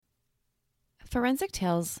Forensic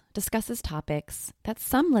Tales discusses topics that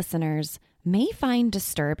some listeners may find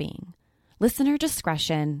disturbing. Listener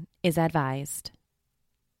discretion is advised.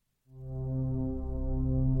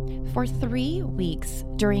 For 3 weeks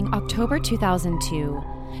during October 2002,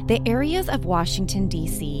 the areas of Washington,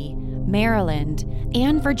 D.C., Maryland,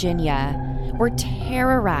 and Virginia were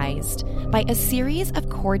terrorized by a series of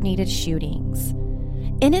coordinated shootings.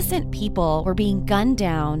 Innocent people were being gunned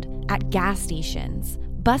down at gas stations,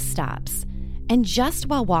 bus stops, and just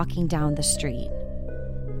while walking down the street.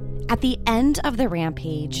 At the end of the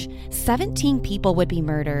rampage, 17 people would be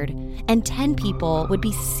murdered and 10 people would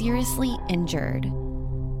be seriously injured.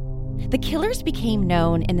 The killers became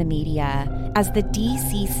known in the media as the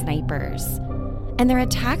DC Snipers, and their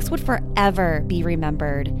attacks would forever be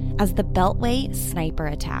remembered as the Beltway Sniper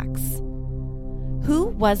Attacks.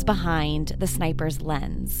 Who was behind the sniper's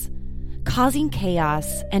lens, causing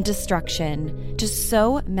chaos and destruction to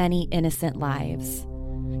so many innocent lives,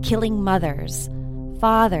 killing mothers,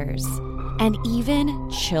 fathers, and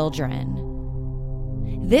even children?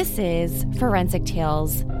 This is Forensic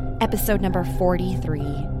Tales, episode number 43,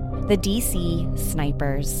 The DC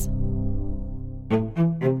Snipers.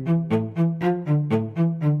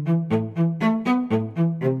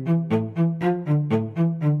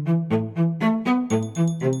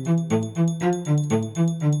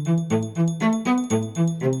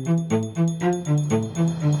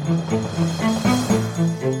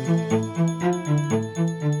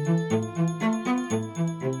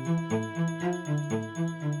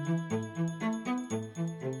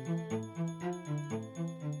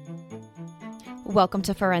 Welcome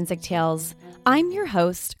to Forensic Tales. I'm your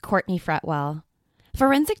host, Courtney Fretwell.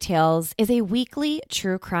 Forensic Tales is a weekly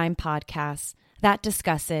true crime podcast that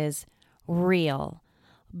discusses real,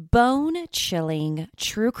 bone-chilling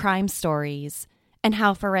true crime stories and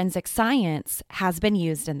how forensic science has been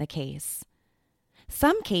used in the case.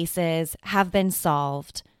 Some cases have been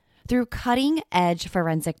solved through cutting-edge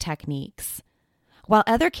forensic techniques, while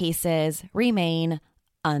other cases remain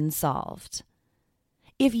unsolved.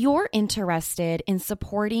 If you're interested in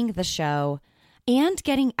supporting the show and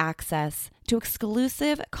getting access to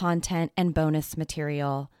exclusive content and bonus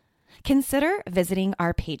material, consider visiting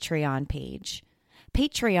our Patreon page,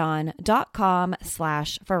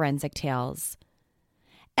 patreon.com/forensictales.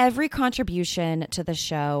 Every contribution to the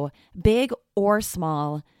show, big or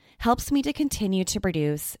small, helps me to continue to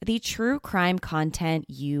produce the true crime content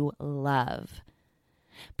you love.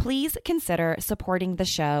 Please consider supporting the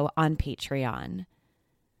show on Patreon.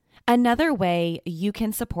 Another way you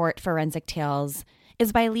can support Forensic Tales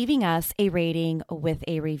is by leaving us a rating with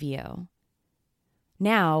a review.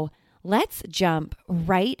 Now, let's jump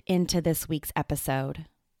right into this week's episode.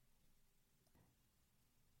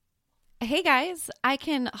 Hey guys, I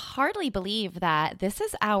can hardly believe that this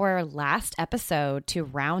is our last episode to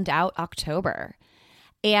round out October.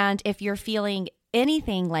 And if you're feeling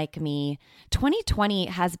anything like me, 2020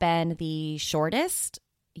 has been the shortest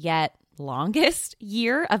yet longest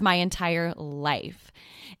year of my entire life.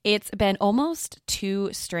 It's been almost too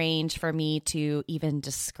strange for me to even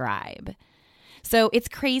describe. So it's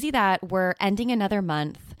crazy that we're ending another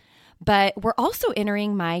month, but we're also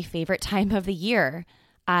entering my favorite time of the year.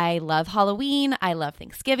 I love Halloween, I love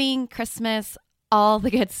Thanksgiving, Christmas, all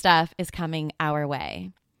the good stuff is coming our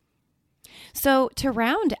way. So to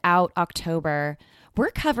round out October, we're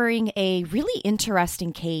covering a really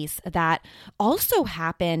interesting case that also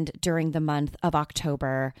happened during the month of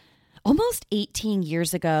October, almost 18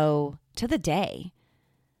 years ago to the day.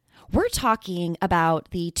 We're talking about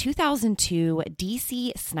the 2002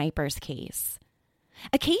 DC Snipers case,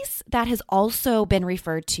 a case that has also been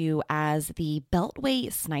referred to as the Beltway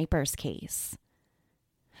Snipers case.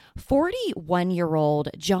 41-year-old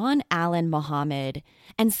John Allen Muhammad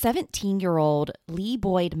and 17-year-old Lee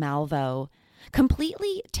Boyd Malvo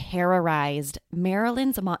completely terrorized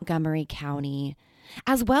Maryland's Montgomery County,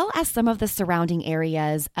 as well as some of the surrounding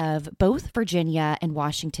areas of both Virginia and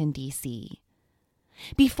Washington, D.C.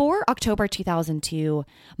 Before October 2002,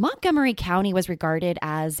 Montgomery County was regarded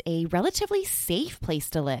as a relatively safe place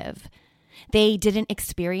to live. They didn't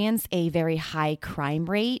experience a very high crime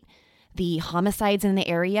rate. The homicides in the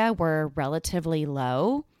area were relatively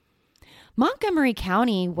low. Montgomery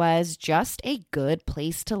County was just a good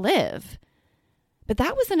place to live. But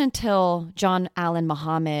that wasn't until John Allen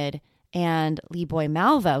Muhammad and Lee Boyd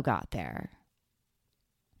Malvo got there.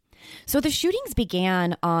 So the shootings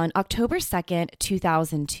began on October 2nd,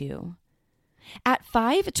 2002. At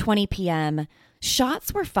 5:20 p.m.,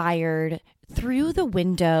 shots were fired through the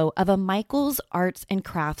window of a Michael's Arts and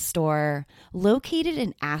Crafts store located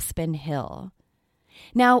in Aspen Hill.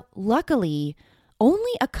 Now, luckily,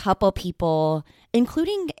 only a couple people,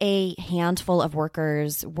 including a handful of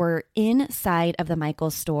workers, were inside of the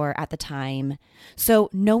Michaels store at the time, so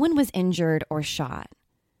no one was injured or shot.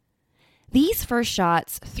 These first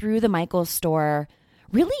shots through the Michaels store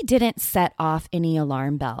really didn't set off any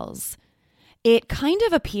alarm bells. It kind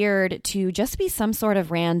of appeared to just be some sort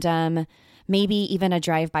of random, maybe even a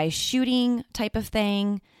drive-by shooting type of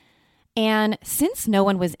thing. And since no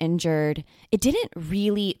one was injured, it didn't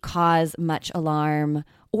really cause much alarm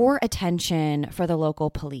or attention for the local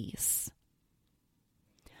police.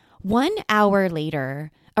 1 hour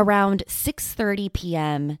later, around 6:30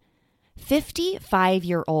 p.m.,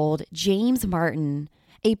 55-year-old James Martin,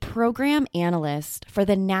 a program analyst for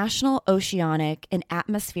the National Oceanic and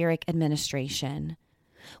Atmospheric Administration,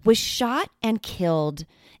 was shot and killed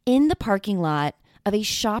in the parking lot of a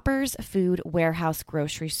Shoppers Food Warehouse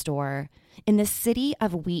grocery store in the city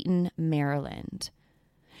of Wheaton, Maryland.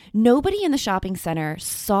 Nobody in the shopping center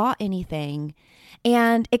saw anything,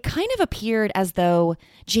 and it kind of appeared as though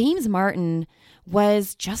James Martin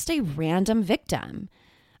was just a random victim.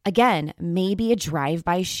 Again, maybe a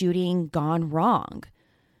drive-by shooting gone wrong.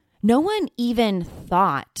 No one even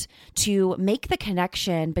thought to make the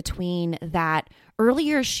connection between that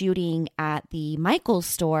earlier shooting at the Michaels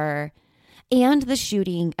store and the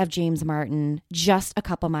shooting of James Martin just a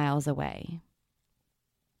couple miles away.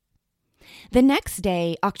 The next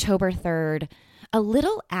day, October 3rd, a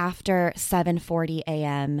little after 7:40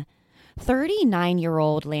 a.m.,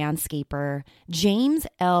 39-year-old landscaper James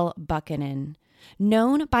L. Buchanan,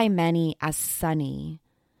 known by many as Sonny,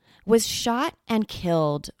 was shot and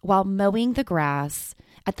killed while mowing the grass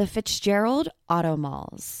at the Fitzgerald Auto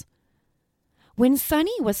Malls. When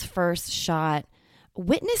Sonny was first shot,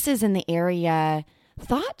 witnesses in the area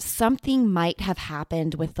thought something might have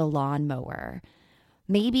happened with the lawnmower.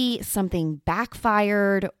 Maybe something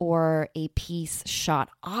backfired or a piece shot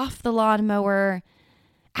off the lawnmower.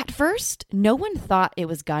 At first, no one thought it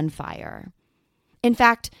was gunfire. In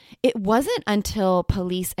fact, it wasn't until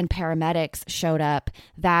police and paramedics showed up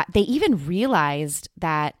that they even realized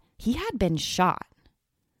that he had been shot.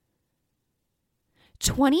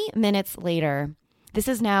 20 minutes later, this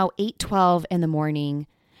is now 8:12 in the morning,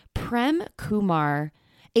 Prem Kumar,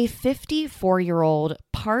 a 54-year-old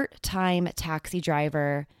part-time taxi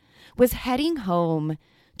driver, was heading home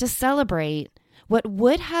to celebrate what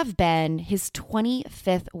would have been his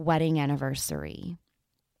 25th wedding anniversary.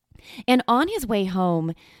 And on his way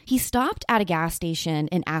home, he stopped at a gas station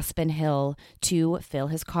in Aspen Hill to fill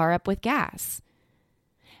his car up with gas.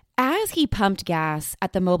 As he pumped gas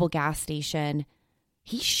at the mobile gas station,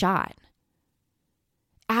 he shot.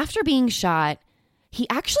 After being shot, he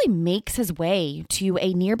actually makes his way to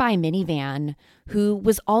a nearby minivan who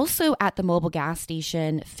was also at the mobile gas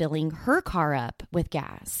station filling her car up with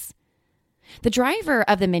gas. The driver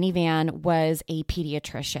of the minivan was a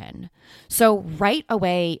pediatrician. So right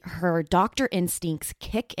away, her doctor instincts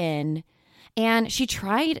kick in, and she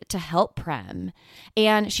tried to help Prem,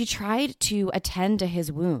 and she tried to attend to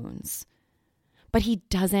his wounds. But he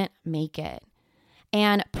doesn't make it.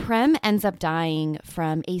 And Prem ends up dying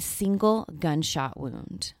from a single gunshot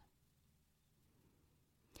wound.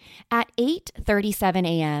 At 8:37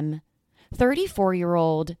 a.m.,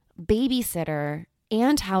 34-year-old babysitter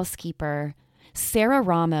and housekeeper Sarah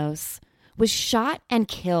Ramos was shot and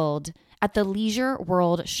killed at the Leisure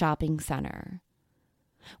World Shopping Center.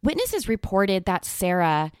 Witnesses reported that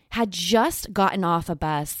Sarah had just gotten off a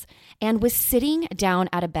bus and was sitting down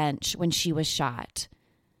at a bench when she was shot.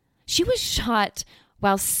 She was shot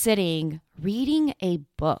while sitting reading a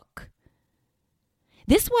book.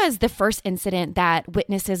 This was the first incident that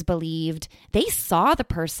witnesses believed they saw the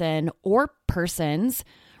person or persons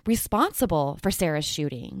responsible for Sarah's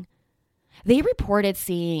shooting. They reported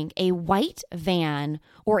seeing a white van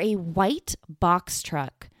or a white box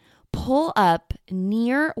truck pull up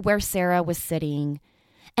near where Sarah was sitting,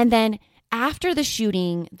 and then after the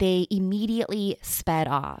shooting, they immediately sped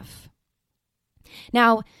off.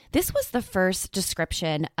 Now, this was the first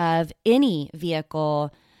description of any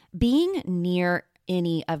vehicle being near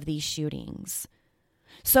any of these shootings.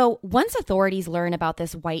 So once authorities learn about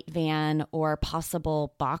this white van or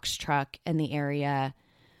possible box truck in the area,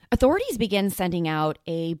 authorities begin sending out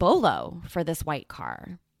a bolo for this white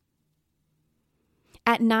car.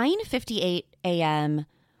 At 9:58 a.m.,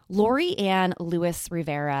 Lori Ann Lewis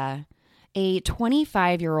Rivera, a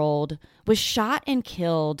 25-year-old, was shot and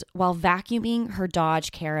killed while vacuuming her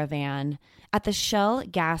Dodge Caravan at the Shell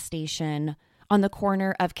gas station on the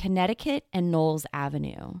corner of Connecticut and Knowles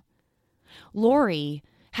Avenue. Lori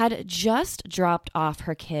had just dropped off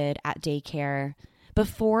her kid at daycare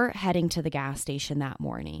before heading to the gas station that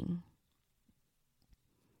morning.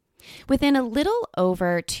 Within a little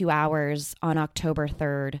over 2 hours on October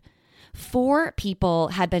 3rd, 4 people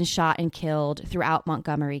had been shot and killed throughout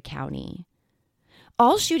Montgomery County.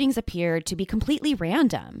 All shootings appeared to be completely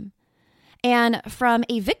random. And from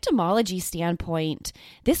a victimology standpoint,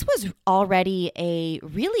 this was already a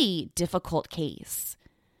really difficult case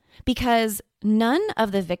because none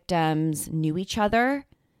of the victims knew each other.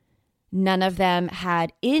 None of them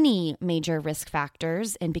had any major risk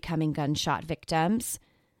factors in becoming gunshot victims.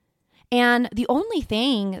 And the only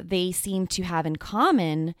thing they seemed to have in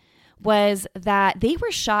common was that they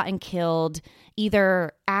were shot and killed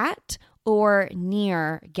either at or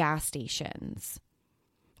near gas stations.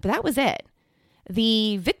 But that was it.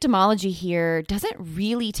 The victimology here doesn't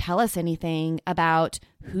really tell us anything about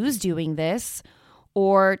who's doing this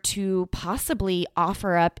or to possibly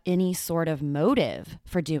offer up any sort of motive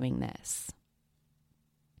for doing this.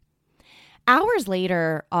 Hours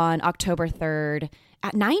later on October 3rd,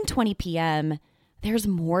 at 9:20 p.m., there's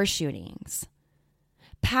more shootings.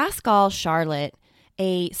 Pascal Charlotte,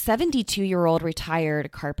 a 72-year-old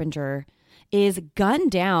retired carpenter, is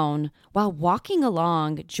gunned down while walking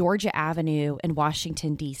along Georgia Avenue in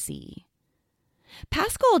Washington, D.C.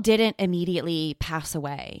 Pascal didn't immediately pass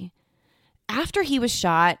away. After he was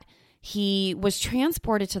shot, he was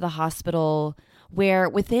transported to the hospital where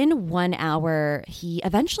within 1 hour, he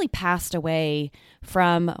eventually passed away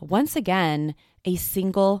from, once again, a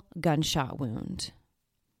single gunshot wound.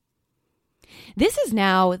 This is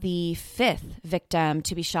now the 5th victim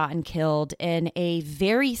to be shot and killed in a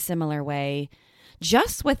very similar way,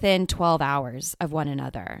 just within 12 hours of one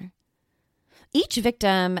another. Each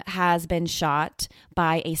victim has been shot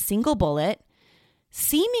by a single bullet,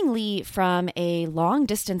 seemingly from a long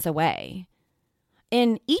distance away.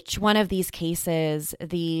 In each one of these cases,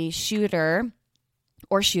 the shooter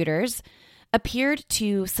or shooters appeared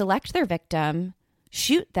to select their victim,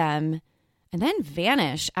 shoot them, and then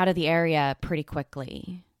vanish out of the area pretty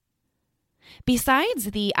quickly.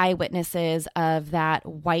 Besides the eyewitnesses of that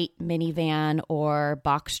white minivan or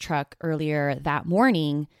box truck earlier that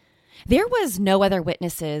morning, there was no other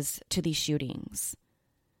witnesses to these shootings.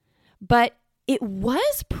 But it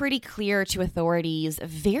was pretty clear to authorities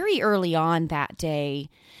very early on that day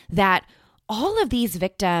that all of these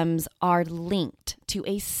victims are linked to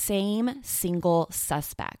a same single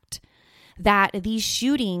suspect, that these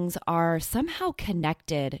shootings are somehow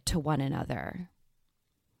connected to one another.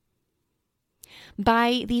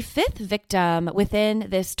 By the 5th victim within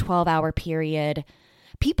this 12-hour period,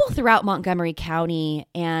 people throughout Montgomery County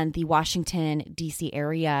and the Washington, D.C.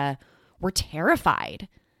 area were terrified.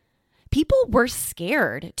 People were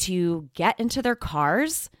scared to get into their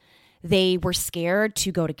cars. They were scared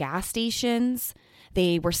to go to gas stations.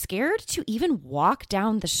 They were scared to even walk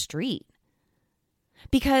down the street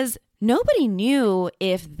because nobody knew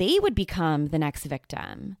if they would become the next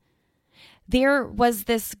victim. There was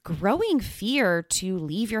this growing fear to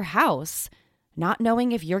leave your house, not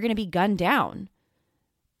knowing if you're going to be gunned down,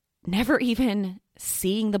 never even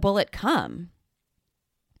seeing the bullet come.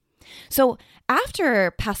 So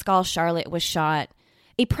after Pascal Charlotte was shot,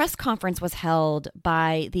 a press conference was held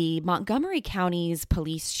by the Montgomery County's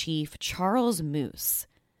police chief, Charles Moose.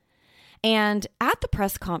 And at the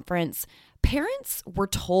press conference, parents were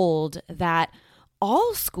told that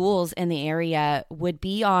all schools in the area would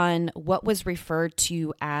be on what was referred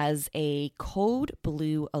to as a Code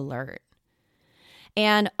Blue alert.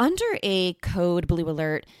 And under a Code Blue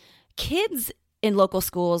alert, kids in local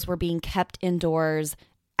schools were being kept indoors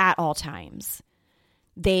at all times.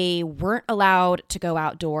 They weren't allowed to go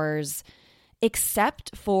outdoors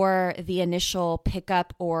except for the initial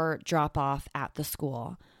pickup or drop off at the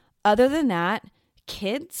school. Other than that,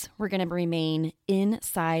 kids were going to remain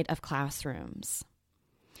inside of classrooms.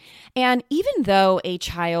 And even though a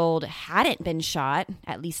child hadn't been shot,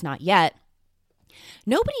 at least not yet,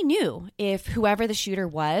 nobody knew if whoever the shooter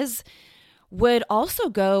was would also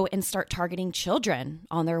go and start targeting children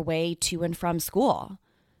on their way to and from school.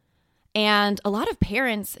 And a lot of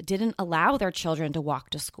parents didn't allow their children to walk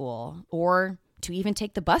to school or to even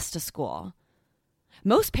take the bus to school.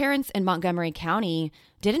 Most parents in Montgomery County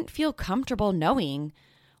didn't feel comfortable knowing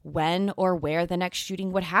when or where the next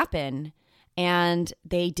shooting would happen, and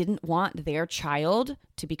they didn't want their child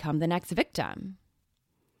to become the next victim.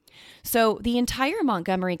 So the entire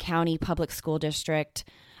Montgomery County Public School District,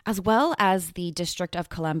 as well as the District of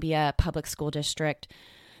Columbia Public School District,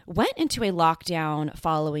 went into a lockdown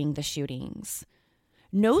following the shootings.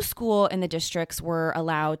 No school in the districts were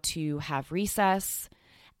allowed to have recess,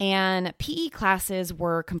 and PE classes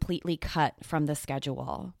were completely cut from the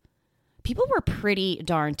schedule. People were pretty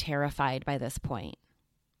darn terrified by this point.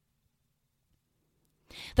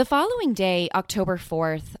 The following day, October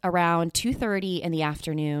 4th, around 2:30 in the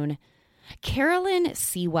afternoon, Carolyn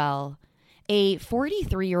Sewell, a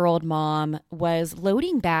 43-year-old mom, was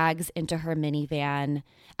loading bags into her minivan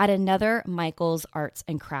at another Michael's Arts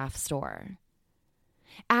and Crafts store.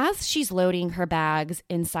 As she's loading her bags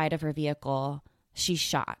inside of her vehicle, she's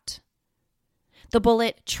shot. The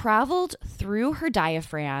bullet traveled through her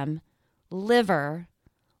diaphragm, liver,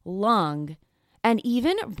 lung, and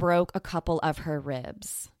even broke a couple of her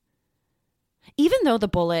ribs. Even though the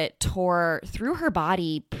bullet tore through her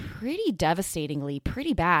body pretty devastatingly,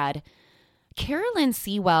 pretty bad, Carolyn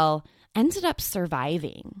Sewell ended up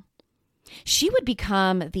surviving. She would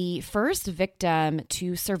become the first victim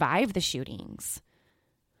to survive the shootings.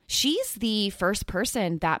 She's the first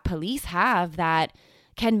person that police have that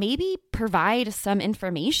can maybe provide some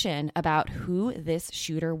information about who this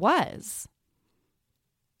shooter was.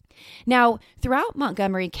 Now, throughout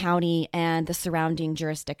Montgomery County and the surrounding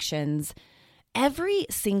jurisdictions, every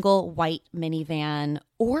single white minivan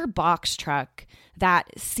or box truck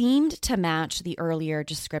that seemed to match the earlier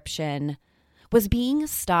description was being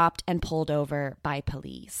stopped and pulled over by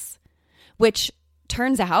police, which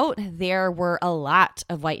turns out there were a lot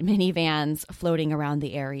of white minivans floating around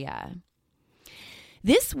the area.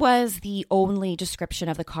 This was the only description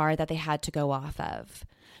of the car that they had to go off of.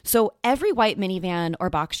 So every white minivan or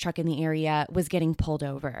box truck in the area was getting pulled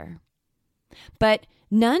over. But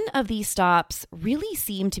none of these stops really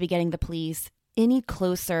seemed to be getting the police any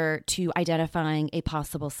closer to identifying a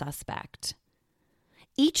possible suspect.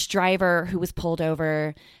 Each driver who was pulled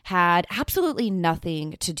over had absolutely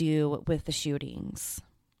nothing to do with the shootings.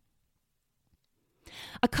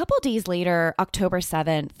 A couple days later, October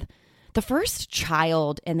 7th, the first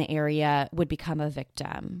child in the area would become a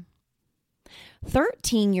victim.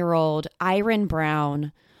 13-year-old Iron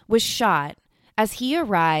Brown was shot as he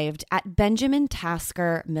arrived at Benjamin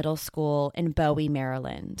Tasker Middle School in Bowie,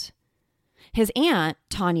 Maryland. His aunt,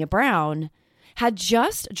 Tanya Brown, had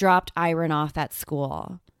just dropped Iron off at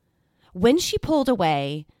school. When she pulled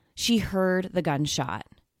away, she heard the gunshot.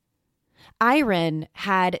 Iron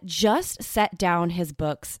had just set down his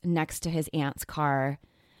books next to his aunt's car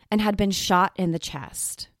and had been shot in the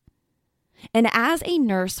chest. And as a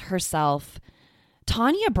nurse herself,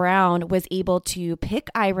 Tanya Brown was able to pick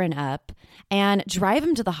Iron up and drive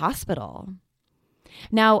him to the hospital.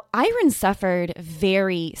 Now, Iron suffered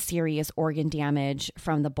very serious organ damage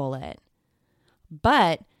from the bullet.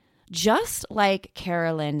 But just like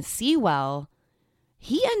Carolyn Sewell,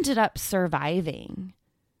 he ended up surviving.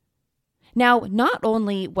 Now, not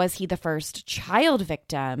only was he the first child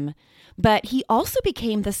victim, but he also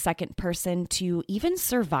became the second person to even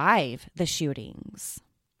survive the shootings.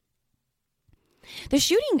 The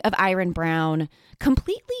shooting of Iron Brown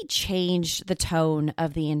completely changed the tone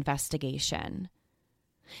of the investigation.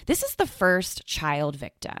 This is the first child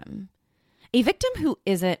victim, a victim who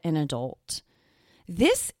isn't an adult.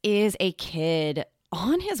 This is a kid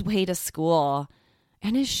on his way to school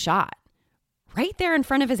and is shot right there in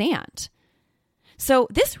front of his aunt. So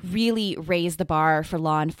this really raised the bar for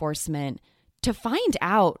law enforcement to find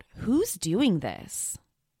out who's doing this.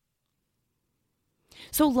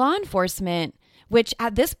 So law enforcement, which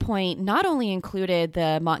at this point not only included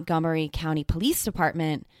the Montgomery County Police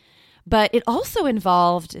Department, but it also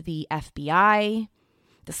involved the FBI,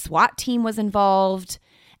 the SWAT team was involved,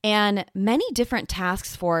 and many different task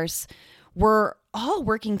force were all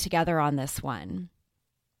working together on this one.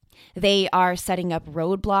 They are setting up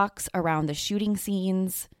roadblocks around the shooting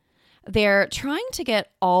scenes. They're trying to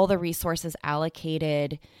get all the resources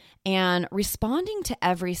allocated and responding to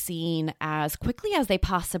every scene as quickly as they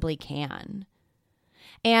possibly can.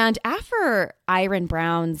 And after Iron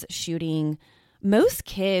Brown's shooting, most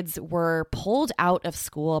kids were pulled out of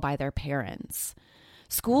school by their parents.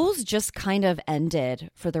 Schools just kind of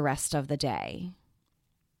ended for the rest of the day.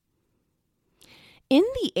 In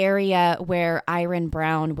the area where Iron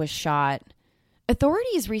Brown was shot,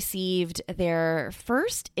 authorities received their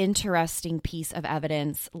first interesting piece of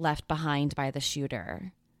evidence left behind by the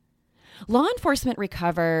shooter. Law enforcement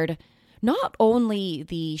recovered not only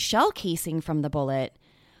the shell casing from the bullet,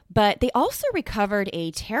 but they also recovered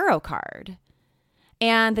a tarot card.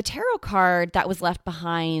 And the tarot card that was left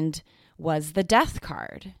behind was the death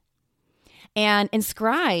card. And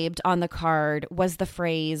inscribed on the card was the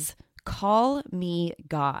phrase, "Call me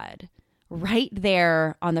God," right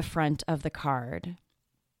there on the front of the card.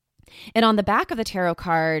 And on the back of the tarot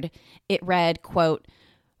card, it read, quote,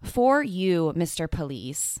 "For you, Mr.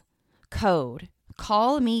 Police, code,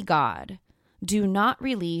 call me God, do not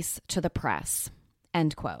release to the press,"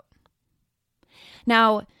 end quote.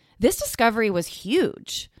 Now, this discovery was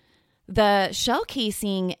huge. The shell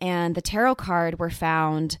casing and the tarot card were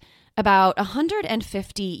found about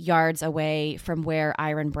 150 yards away from where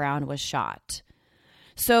Iron Brown was shot.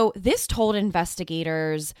 So this told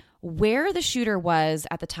investigators where the shooter was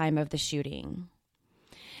at the time of the shooting.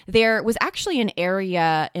 There was actually an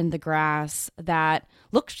area in the grass that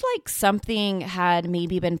looked like something had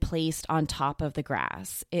maybe been placed on top of the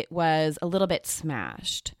grass. It was a little bit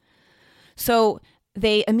smashed. So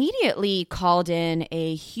they immediately called in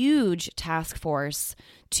a huge task force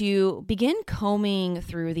to begin combing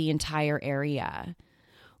through the entire area,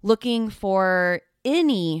 looking for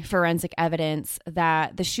any forensic evidence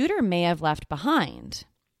that the shooter may have left behind.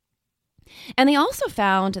 And they also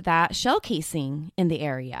found that shell casing in the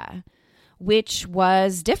area, which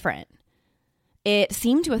was different. It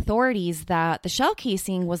seemed to authorities that the shell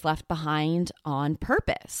casing was left behind on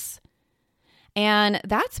purpose. And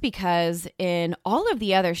that's because in all of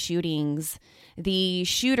the other shootings, the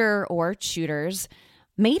shooter or shooters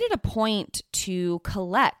made it a point to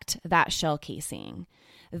collect that shell casing.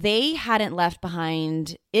 They hadn't left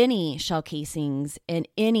behind any shell casings in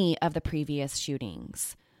any of the previous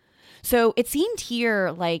shootings. So it seemed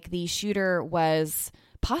here like the shooter was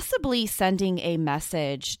possibly sending a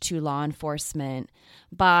message to law enforcement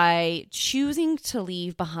by choosing to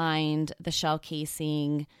leave behind the shell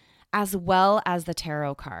casing as well as the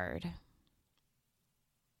tarot card.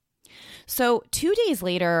 So 2 days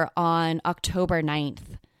later, on October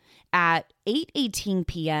 9th, at 8:18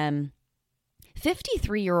 p.m.,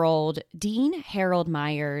 53-year-old Dean Harold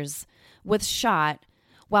Myers was shot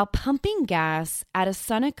while pumping gas at a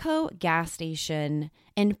Sunoco gas station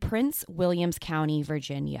in Prince William County,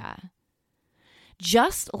 Virginia.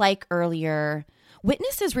 Just like earlier,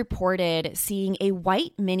 witnesses reported seeing a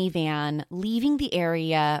white minivan leaving the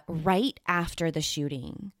area right after the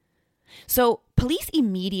shooting. So police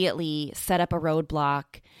immediately set up a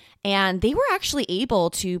roadblock, and they were actually able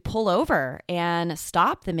to pull over and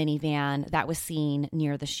stop the minivan that was seen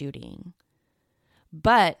near the shooting.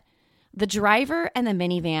 But the driver and the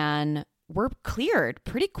minivan were cleared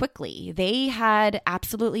pretty quickly. They had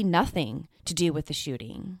absolutely nothing to do with the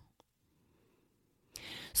shooting.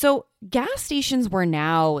 So gas stations were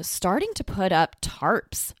now starting to put up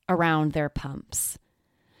tarps around their pumps.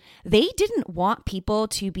 They didn't want people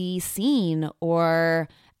to be seen or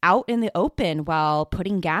out in the open while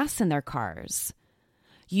putting gas in their cars.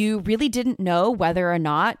 You really didn't know whether or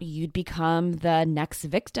not you'd become the next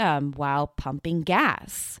victim while pumping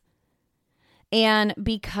gas. And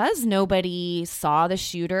because nobody saw the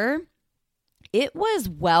shooter, it was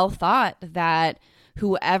well thought that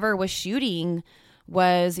whoever was shooting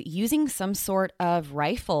was using some sort of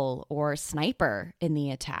rifle or sniper in the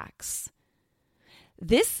attacks.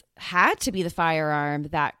 This had to be the firearm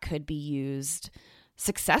that could be used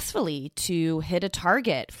successfully to hit a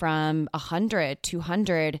target from 100,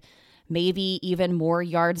 200, maybe even more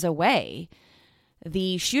yards away.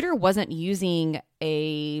 The shooter wasn't using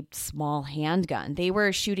a small handgun. They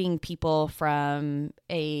were shooting people from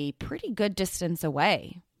a pretty good distance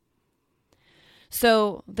away.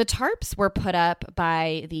 So the tarps were put up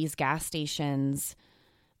by these gas stations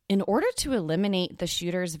in order to eliminate the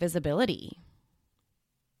shooter's visibility.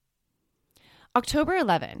 October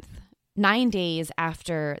 11th, 9 days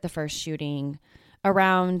after the first shooting,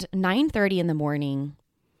 around 9:30 in the morning,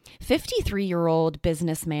 53-year-old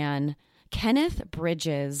businessman Kenneth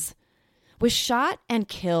Bridges was shot and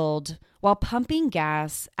killed while pumping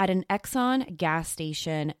gas at an Exxon gas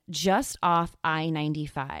station just off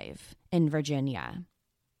I-95 in Virginia.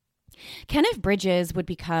 Kenneth Bridges would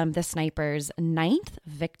become the sniper's 9th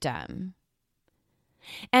victim.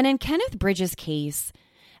 And in Kenneth Bridges' case,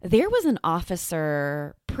 there was an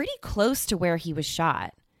officer pretty close to where he was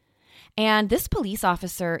shot. And this police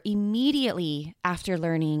officer, immediately after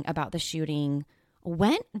learning about the shooting,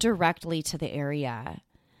 went directly to the area.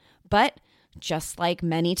 But just like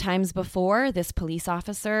many times before, this police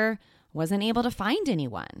officer wasn't able to find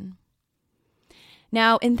anyone.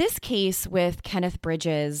 Now, in this case with Kenneth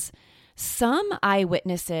Bridges, some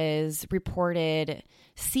eyewitnesses reported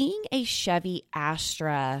seeing a Chevy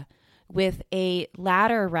Astra with a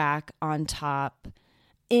ladder rack on top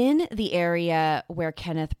in the area where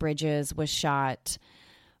Kenneth Bridges was shot.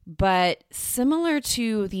 But similar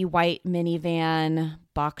to the white minivan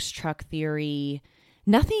box truck theory,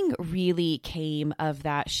 nothing really came of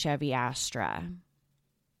that Chevy Astra.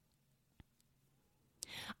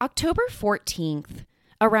 October 14th,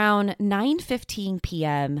 around 9:15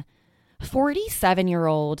 p.m.,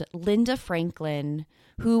 47-year-old Linda Franklin,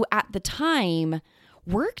 who at the time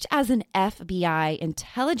worked as an FBI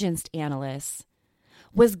intelligence analyst,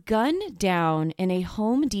 was gunned down in a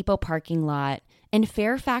Home Depot parking lot in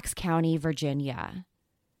Fairfax County, Virginia.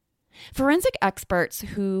 Forensic experts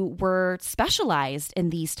who were specialized in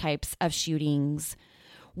these types of shootings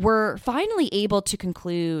were finally able to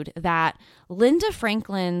conclude that Linda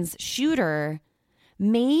Franklin's shooter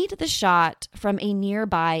made the shot from a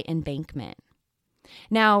nearby embankment.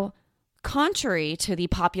 Now, contrary to the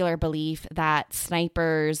popular belief that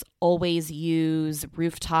snipers always use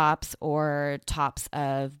rooftops or tops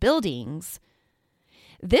of buildings,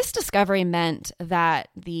 this discovery meant that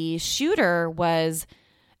the shooter was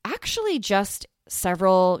actually just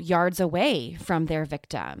several yards away from their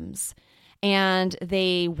victims, and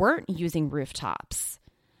they weren't using rooftops.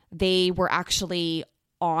 They were actually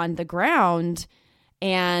on the ground,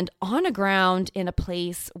 and on a ground in a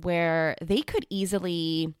place where they could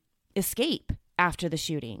easily escape after the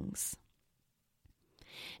shootings.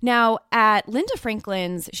 Now, at Linda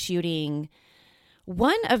Franklin's shooting,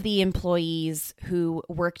 one of the employees who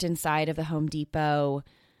worked inside of the Home Depot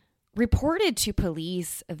reported to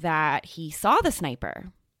police that he saw the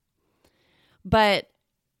sniper. But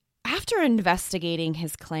after investigating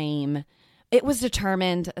his claim, it was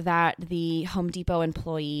determined that the Home Depot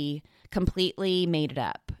employee completely made it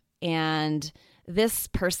up, and this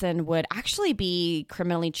person would actually be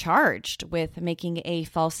criminally charged with making a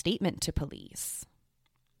false statement to police.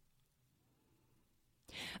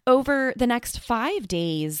 Over the next 5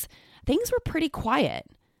 days, things were pretty quiet.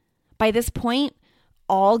 By this point,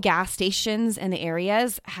 all gas stations in the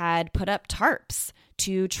areas had put up tarps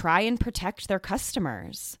to try and protect their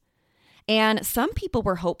customers. And some people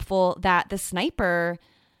were hopeful that the sniper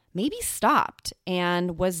maybe stopped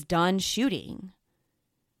and was done shooting.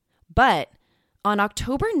 But on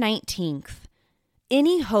October 19th,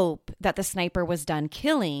 any hope that the sniper was done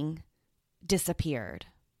killing disappeared.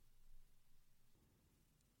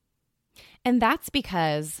 And that's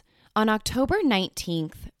because on October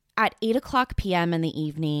 19th at 8 o'clock p.m. in the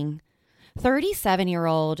evening,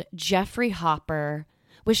 37-year-old Jeffrey Hopper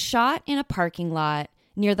was shot in a parking lot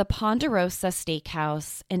near the Ponderosa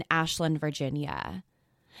Steakhouse in Ashland, Virginia,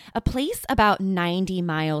 a place about 90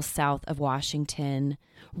 miles south of Washington,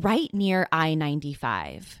 right near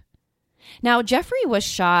I-95. Now, Jeffrey was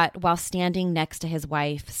shot while standing next to his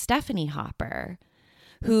wife, Stephanie Hopper,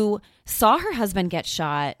 who saw her husband get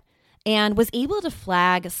shot and was able to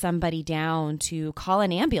flag somebody down to call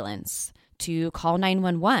an ambulance, to call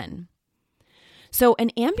 911. So an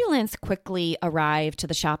ambulance quickly arrived to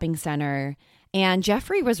the shopping center, and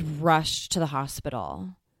Jeffrey was rushed to the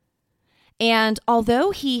hospital. And although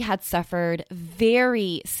he had suffered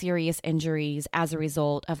very serious injuries as a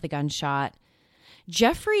result of the gunshot,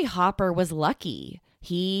 Jeffrey Hopper was lucky.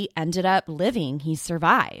 He ended up living. He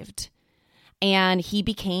survived. And he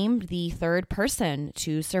became the third person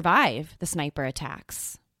to survive the sniper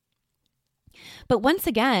attacks. But once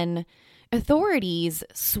again, authorities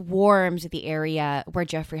swarmed the area where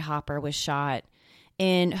Jeffrey Hopper was shot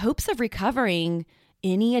in hopes of recovering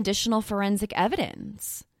any additional forensic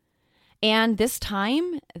evidence. And this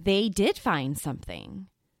time, they did find something.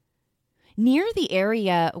 Near the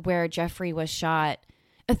area where Jeffrey was shot,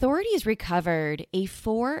 authorities recovered a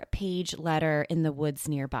 4-page letter in the woods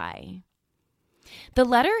nearby. The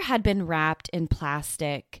letter had been wrapped in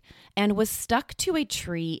plastic and was stuck to a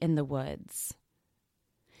tree in the woods.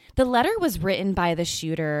 The letter was written by the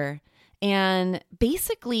shooter and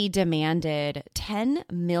basically demanded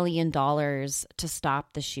 $10 million to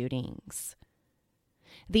stop the shootings.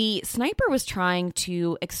 The sniper was trying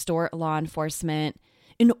to extort law enforcement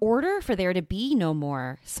in order for there to be no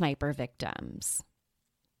more sniper victims.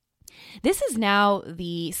 This is now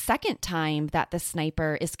the second time that the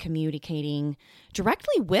sniper is communicating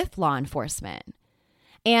directly with law enforcement.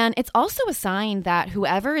 And it's also a sign that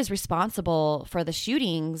whoever is responsible for the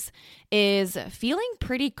shootings is feeling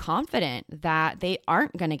pretty confident that they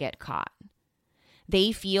aren't going to get caught.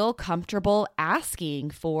 They feel comfortable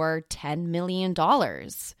asking for $10 million.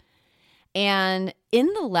 And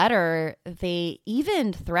in the letter, they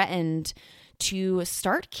even threatened to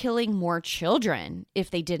start killing more children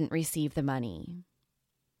if they didn't receive the money.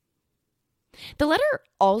 The letter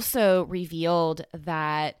also revealed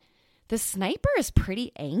that the sniper is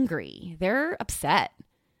pretty angry. They're upset.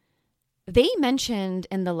 They mentioned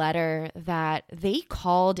in the letter that they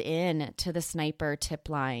called in to the sniper tip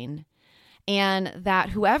line and that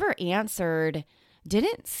whoever answered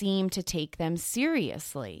didn't seem to take them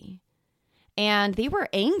seriously. And they were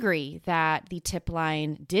angry that the tip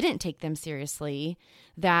line didn't take them seriously,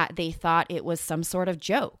 that they thought it was some sort of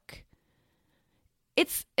joke.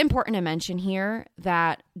 It's important to mention here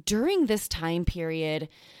that during this time period,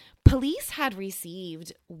 police had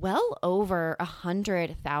received well over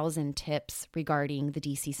 100,000 tips regarding the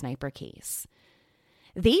DC sniper case.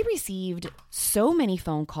 they received so many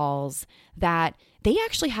phone calls that they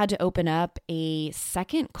actually had to open up a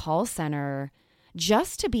second call center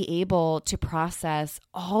just to be able to process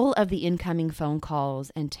all of the incoming phone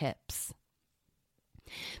calls and tips.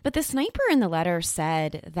 But the sniper in the letter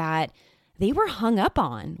said that they were hung up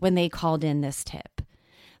on when they called in this tip,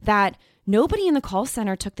 that nobody in the call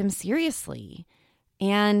center took them seriously,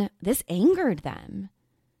 and this angered them.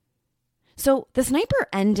 So the sniper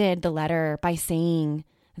ended the letter by saying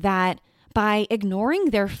that by ignoring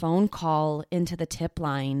their phone call into the tip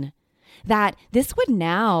line, that this would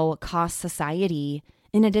now cost society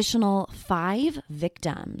an additional 5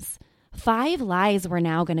 victims. 5 lives were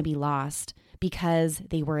now going to be lost because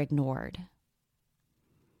they were ignored.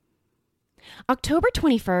 October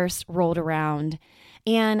 21st rolled around,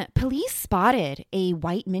 and police spotted a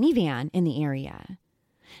white minivan in the area.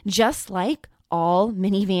 Just like all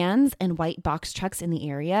minivans and white box trucks in the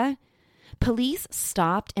area, police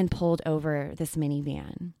stopped and pulled over this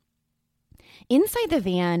minivan. Inside the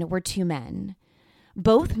van were 2 men.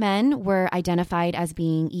 Both men were identified as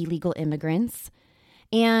being illegal immigrants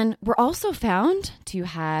and were also found to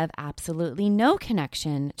have absolutely no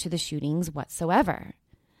connection to the shootings whatsoever.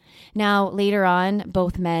 Now, later on,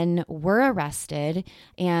 both men were arrested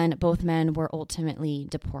and both men were ultimately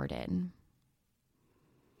deported.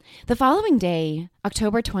 The following day,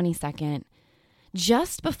 October 22nd,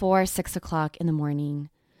 just before 6 o'clock in the morning,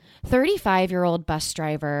 35-year-old bus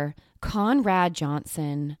driver Conrad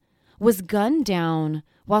Johnson was gunned down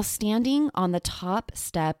while standing on the top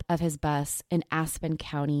step of his bus in Aspen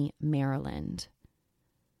County, Maryland.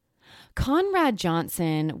 Conrad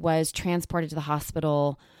Johnson was transported to the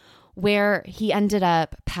hospital where he ended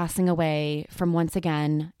up passing away from, once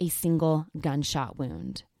again, a single gunshot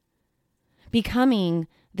wound, becoming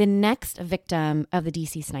the next victim of the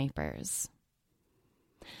DC snipers.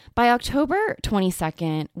 By October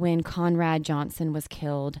 22nd, when Conrad Johnson was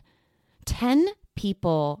killed, 10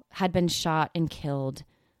 people had been shot and killed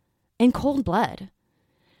in cold blood.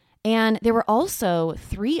 And there were also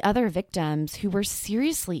 3 other victims who were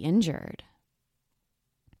seriously injured.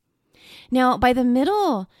 Now, by the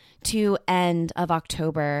middle to end of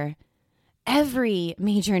October, every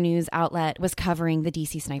major news outlet was covering the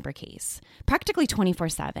DC sniper case, practically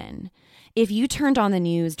 24/7. If you turned on the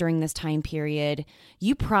news during this time period,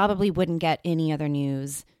 you probably wouldn't get any other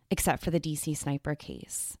news except for the DC sniper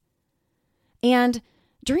case. And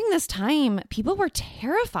during this time, people were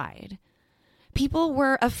terrified. People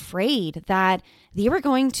were afraid that they were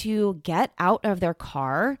going to get out of their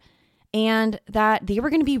car and that they were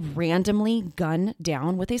going to be randomly gunned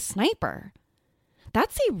down with a sniper.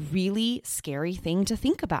 That's a really scary thing to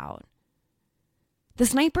think about. The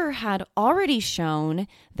sniper had already shown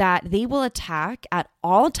that they will attack at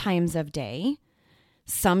all times of day,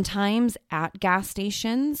 sometimes at gas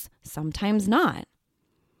stations, sometimes not.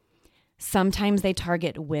 Sometimes they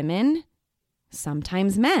target women,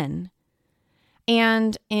 sometimes men.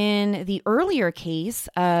 And in the earlier case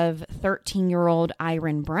of 13-year-old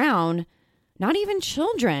Iron Brown, not even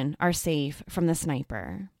children are safe from the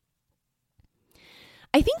sniper.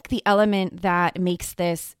 I think the element that makes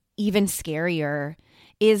this even scarier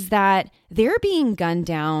is that they're being gunned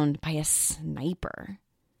down by a sniper.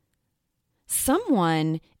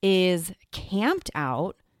 Someone is camped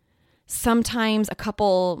out, sometimes a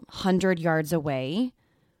couple 100 yards away,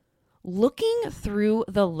 looking through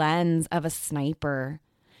the lens of a sniper,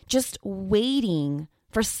 just waiting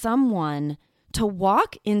for someone to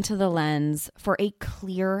walk into the lens for a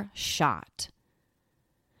clear shot.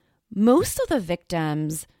 Most of the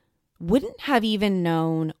victims wouldn't have even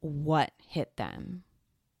known what hit them.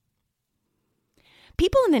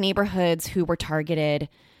 People in the neighborhoods who were targeted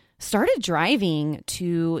started driving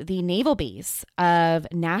to the naval base of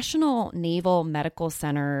National Naval Medical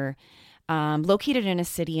Center, located in a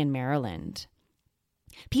city in Maryland.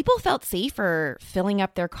 People felt safer filling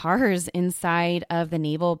up their cars inside of the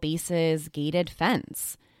naval base's gated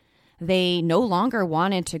fence. They no longer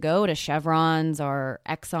wanted to go to Chevrons or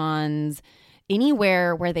Exxons,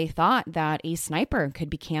 anywhere where they thought that a sniper could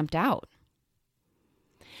be camped out.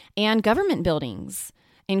 And government buildings,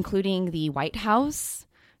 including the White House,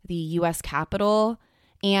 the U.S. Capitol,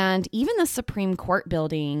 and even the Supreme Court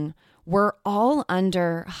building, were all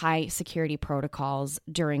under high security protocols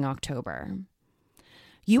during October.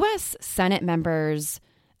 U.S. Senate members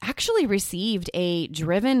actually received a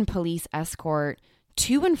driven police escort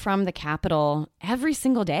to and from the Capitol every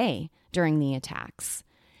single day during the attacks.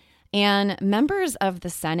 And members of the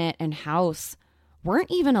Senate and House weren't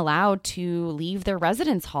even allowed to leave their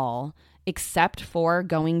residence hall except for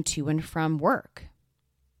going to and from work.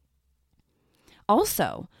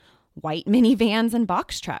 Also, white minivans and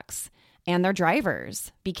box trucks, and their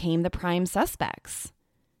drivers became the prime suspects.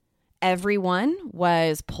 Everyone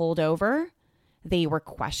was pulled over, they were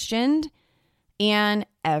questioned, and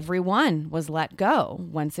everyone was let go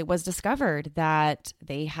once it was discovered that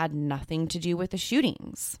they had nothing to do with the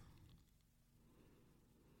shootings.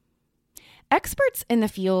 Experts in the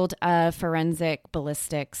field of forensic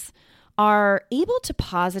ballistics are able to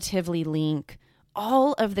positively link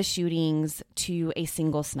all of the shootings to a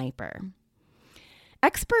single sniper.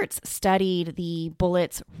 Experts studied the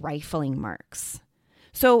bullet's rifling marks.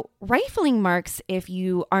 So rifling marks, if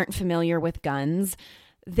you aren't familiar with guns,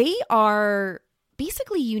 they are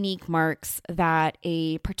basically unique marks that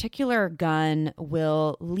a particular gun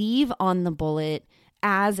will leave on the bullet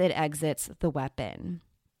as it exits the weapon.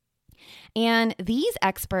 And these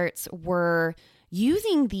experts were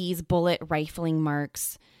using these bullet rifling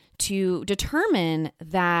marks to determine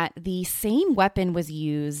that the same weapon was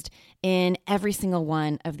used in every single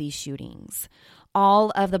one of these shootings.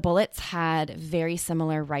 All of the bullets had very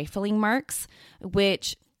similar rifling marks,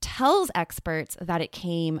 which tells experts that it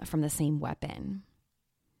came from the same weapon.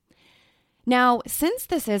 Now, since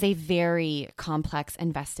this is a very complex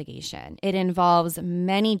investigation, it involves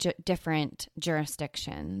many different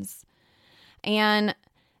jurisdictions. And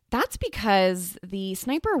that's because the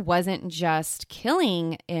sniper wasn't just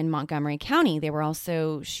killing in Montgomery County. There were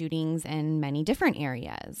also shootings in many different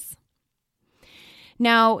areas.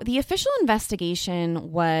 Now, the official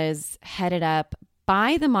investigation was headed up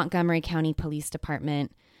by the Montgomery County Police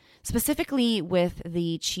Department, specifically with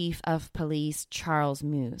the Chief of Police, Charles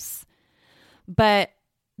Moose. But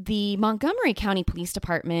the Montgomery County Police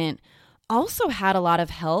Department also had a lot of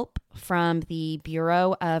help from the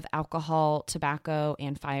Bureau of Alcohol, Tobacco,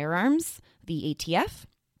 and Firearms, the ATF.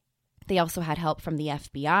 They also had help from the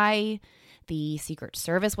FBI. The Secret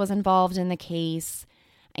Service was involved in the case.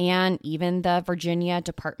 And even the Virginia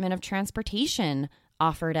Department of Transportation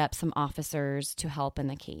offered up some officers to help in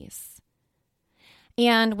the case.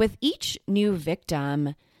 And with each new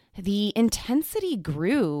victim, the intensity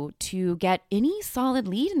grew to get any solid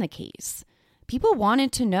lead in the case. People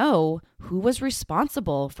wanted to know who was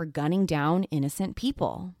responsible for gunning down innocent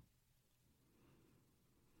people.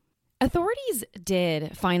 Authorities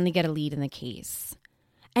did finally get a lead in the case,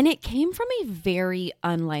 and it came from a very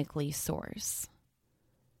unlikely source.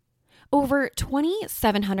 Over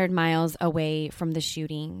 2,700 miles away from the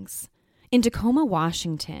shootings, in Tacoma,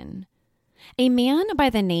 Washington, a man by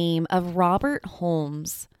the name of Robert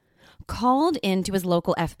Holmes called into his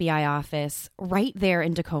local FBI office right there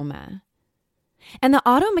in Tacoma. And the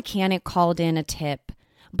auto mechanic called in a tip,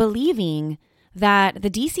 believing that the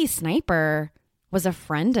DC sniper was a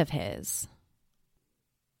friend of his.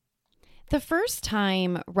 The first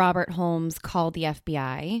time Robert Holmes called the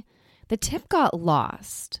FBI, the tip got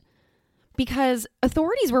lost because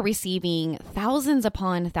authorities were receiving thousands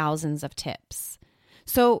upon thousands of tips.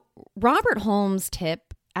 So Robert Holmes'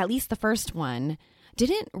 tip, at least the first one,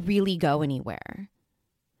 didn't really go anywhere.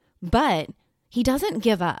 But he doesn't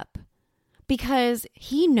give up because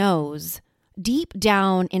he knows deep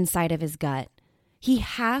down inside of his gut, he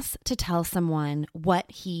has to tell someone what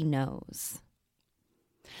he knows.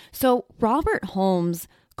 So Robert Holmes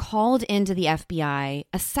called into the FBI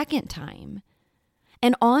a second time.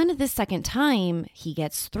 And on the second time, he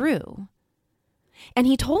gets through. And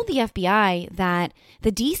he told the FBI that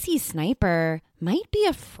the DC sniper might be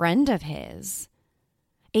a friend of his,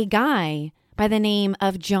 a guy by the name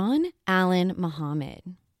of John Allen Muhammad.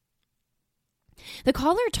 The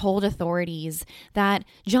caller told authorities that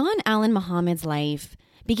John Allen Muhammad's life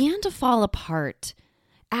began to fall apart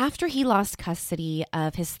after he lost custody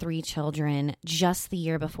of his 3 children just the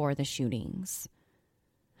year before the shootings.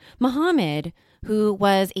 Muhammad, who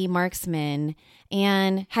was a marksman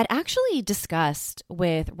and had actually discussed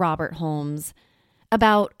with Robert Holmes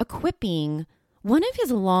about equipping one of his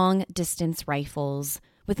long-distance rifles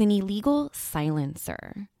with an illegal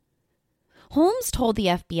silencer. Holmes told the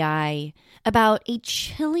FBI about a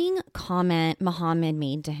chilling comment Muhammad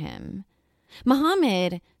made to him.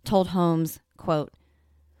 Muhammad told Holmes, quote,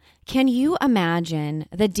 "Can you imagine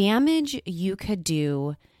the damage you could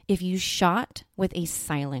do if you shot with a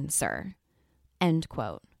silencer?" End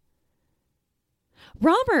quote.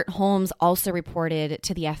 Robert Holmes also reported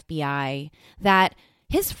to the FBI that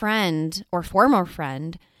his friend, or former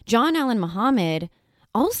friend, John Allen Muhammad,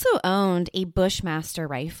 also owned a Bushmaster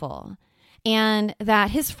rifle, and that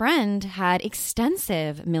his friend had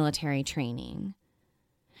extensive military training.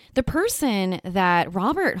 The person that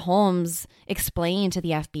Robert Holmes explained to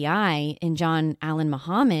the FBI in John Allen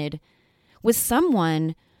Muhammad was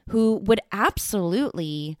someone who would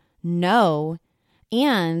absolutely know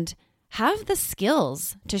and have the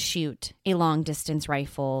skills to shoot a long-distance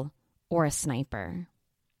rifle or a sniper.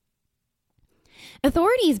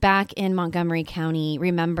 Authorities back in Montgomery County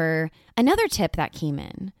remember another tip that came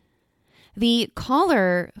in. The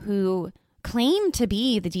caller, who claimed to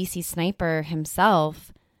be the DC sniper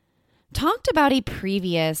himself, talked about a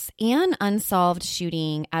previous and unsolved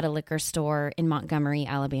shooting at a liquor store in Montgomery,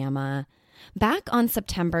 Alabama, back on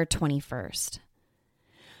September 21st.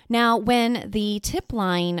 Now, when the tip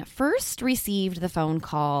line first received the phone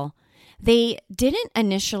call, they didn't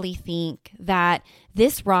initially think that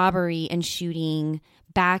this robbery and shooting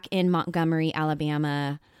back in Montgomery,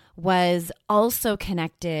 Alabama, was also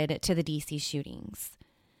connected to the DC shootings.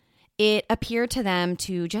 It appeared to them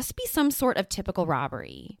to just be some sort of typical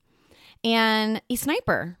robbery. And a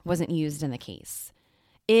sniper wasn't used in the case.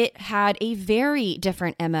 It had a very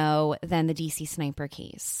different MO than the DC sniper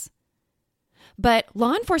case. But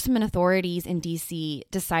law enforcement authorities in DC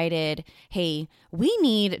decided, hey, we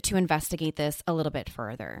need to investigate this a little bit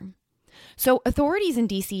further. So authorities in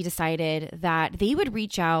DC decided that they would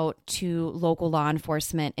reach out to local law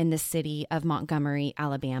enforcement in the city of Montgomery,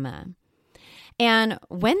 Alabama. And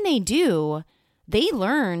when they do, they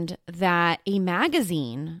learned that a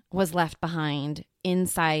magazine was left behind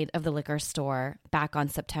inside of the liquor store back on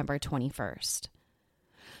September 21st.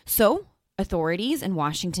 So authorities in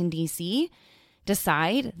Washington, D.C.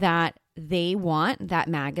 decide that they want that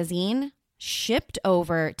magazine shipped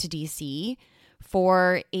over to D.C.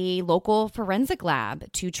 for a local forensic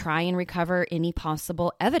lab to try and recover any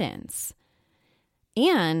possible evidence.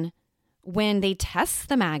 And when they test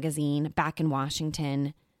the magazine back in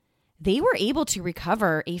Washington, they were able to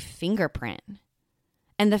recover a fingerprint.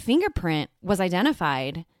 And the fingerprint was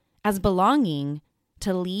identified as belonging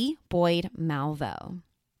to Lee Boyd Malvo.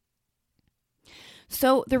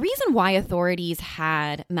 So the reason why authorities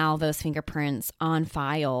had Malvo's fingerprints on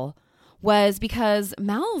file was because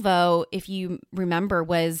Malvo, if you remember,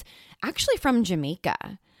 was actually from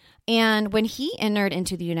Jamaica. And when he entered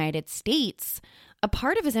into the United States, a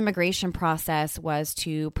part of his immigration process was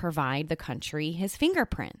to provide the country his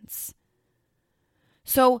fingerprints.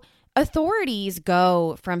 So authorities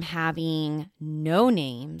go from having no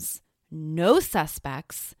names, no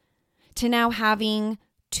suspects, to now having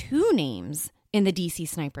 2 names in the DC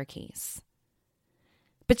sniper case.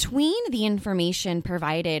 Between the information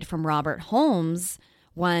provided from Robert Holmes,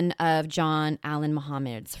 one of John Allen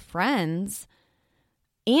Muhammad's friends,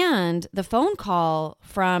 and the phone call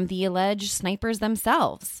from the alleged snipers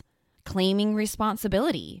themselves, claiming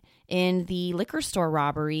responsibility in the liquor store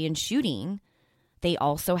robbery and shooting, they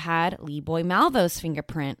also had Lee Boyd Malvo's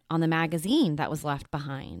fingerprint on the magazine that was left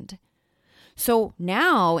behind. So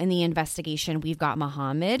now in the investigation, we've got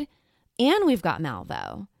Muhammad and we've got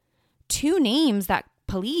Malvo, 2 names that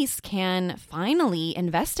police can finally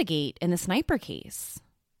investigate in the sniper case.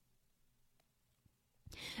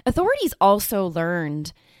 Authorities also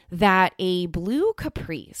learned that a blue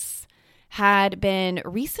Caprice had been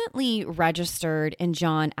recently registered in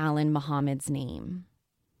John Allen Muhammad's name.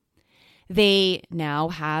 They now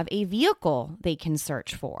have a vehicle they can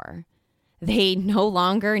search for. They no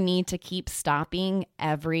longer need to keep stopping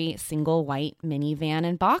every single white minivan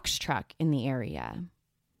and box truck in the area.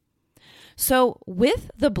 So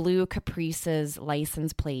with the blue Caprice's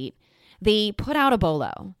license plate, they put out a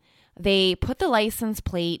bolo. They put the license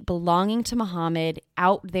plate belonging to Muhammad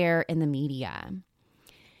out there in the media.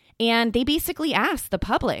 And they basically asked the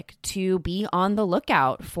public to be on the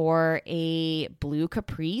lookout for a blue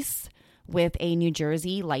Caprice with a New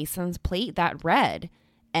Jersey license plate that read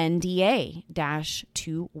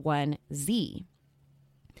NDA-21Z.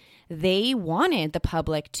 They wanted the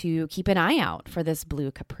public to keep an eye out for this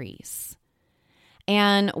blue Caprice.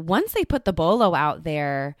 And once they put the bolo out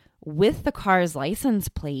there with the car's license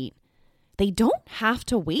plate, they don't have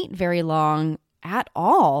to wait very long at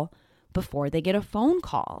all before they get a phone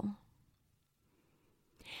call.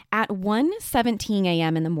 At 1:17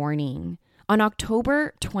 a.m. in the morning on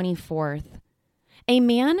October 24th, a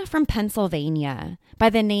man from Pennsylvania by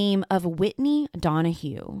the name of Whitney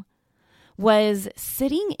Donahue was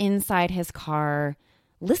sitting inside his car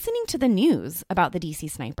listening to the news about the DC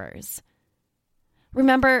snipers.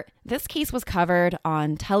 Remember, this case was covered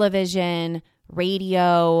on television,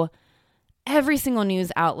 radio. Every single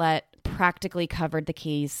news outlet practically covered the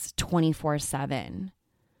case 24/7.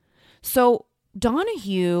 So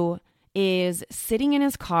Donahue is sitting in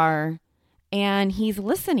his car and he's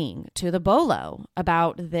listening to the bolo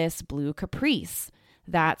about this blue Caprice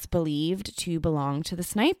that's believed to belong to the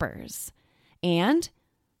snipers. And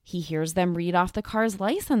he hears them read off the car's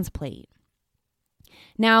license plate.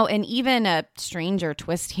 Now, and even a stranger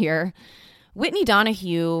twist here, Whitney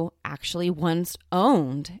Donahue actually once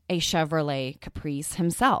owned a Chevrolet Caprice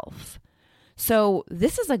himself. So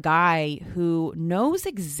this is a guy who knows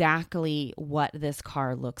exactly what this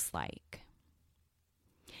car looks like.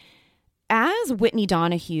 As Whitney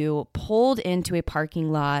Donahue pulled into a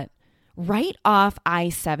parking lot right off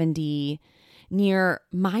I-70 near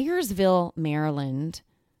Myersville, Maryland,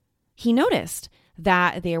 he noticed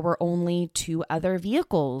that there were only 2 other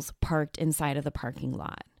vehicles parked inside of the parking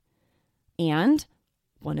lot. And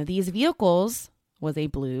one of these vehicles was a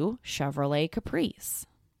blue Chevrolet Caprice.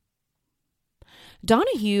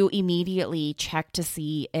 Donahue immediately checked to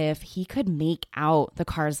see if he could make out the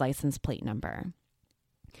car's license plate number.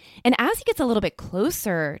 And as he gets a little bit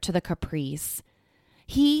closer to the Caprice,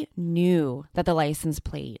 he knew that the license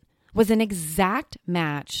plate was an exact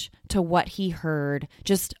match to what he heard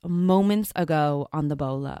just moments ago on the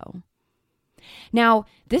Bolo. Now,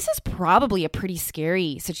 this is probably a pretty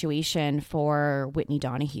scary situation for Whitney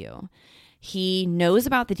Donahue. He knows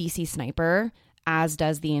about the DC sniper, as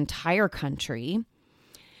does the entire country.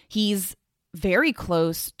 He's very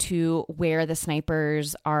close to where the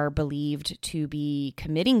snipers are believed to be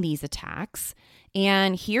committing these attacks.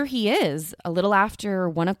 And here he is, a little after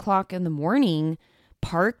 1 o'clock in the morning,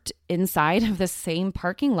 parked inside of the same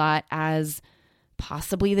parking lot as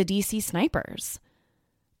possibly the DC snipers.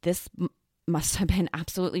 This must have been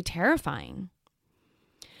absolutely terrifying.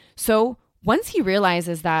 So once he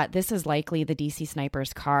realizes that this is likely the DC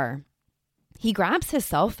sniper's car, he grabs his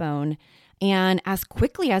cell phone and, as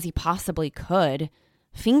quickly as he possibly could,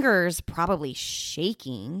 fingers probably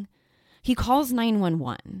shaking, he calls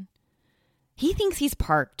 911. He thinks he's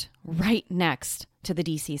parked right next to the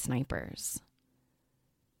DC snipers.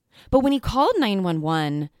 But when he called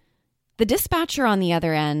 911, the dispatcher on the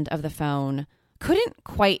other end of the phone couldn't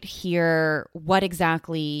quite hear what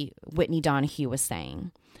exactly Whitney Donahue was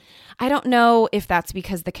saying. I don't know if that's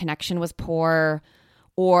because the connection was poor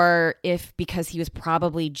or if because he was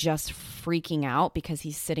probably just freaking out because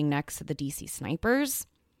he's sitting next to the DC snipers.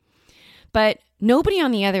 But nobody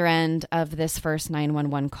on the other end of this first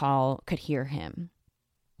 911 call could hear him.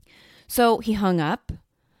 So he hung up.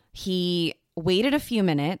 He waited a few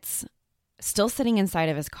minutes, still sitting inside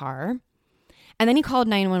of his car, and then he called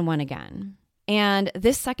 911 again. And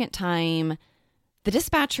this second time, the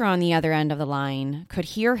dispatcher on the other end of the line could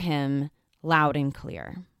hear him loud and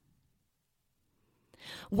clear.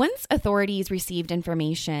 Once authorities received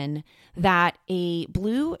information that a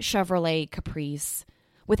blue Chevrolet Caprice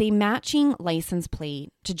with a matching license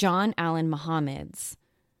plate to John Allen Muhammad's,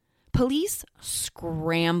 police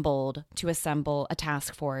scrambled to assemble a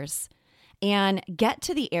task force and get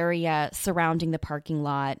to the area surrounding the parking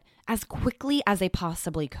lot as quickly as they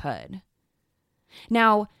possibly could.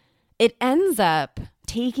 Now, it ends up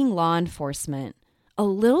taking law enforcement a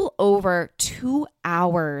little over 2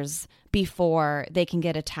 hours before they can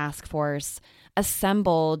get a task force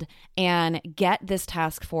assembled and get this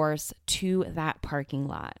task force to that parking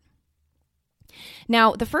lot.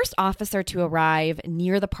 Now, the first officer to arrive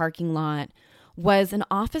near the parking lot was an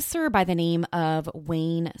officer by the name of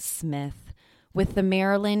Wayne Smith with the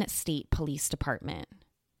Maryland State Police Department.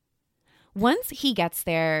 Once he gets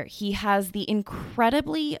there, he has the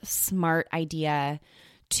incredibly smart idea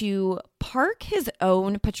to park his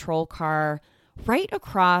own patrol car right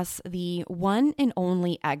across the one and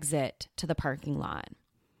only exit to the parking lot.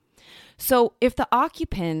 So if the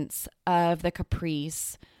occupants of the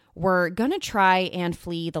Caprice were going to try and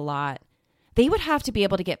flee the lot, they would have to be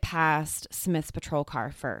able to get past Smith's patrol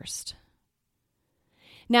car first.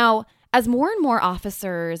 Now, as more and more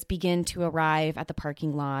officers begin to arrive at the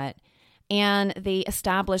parking lot and they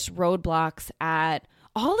establish roadblocks at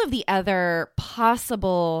all of the other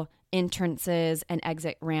possible entrances and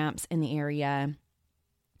exit ramps in the area,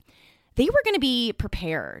 they were going to be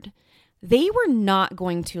prepared. They were not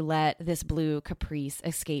going to let this blue Caprice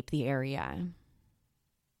escape the area.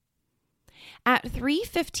 At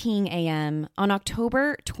 3:15 a.m. on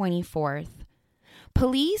October 24th,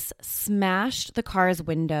 police smashed the car's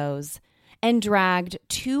windows and dragged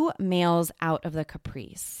 2 males out of the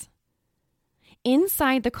Caprice.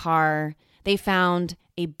 Inside the car, they found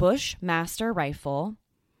a Bushmaster rifle,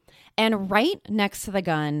 and right next to the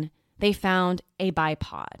gun, they found a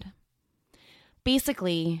bipod.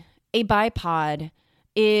 Basically, a bipod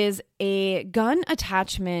is a gun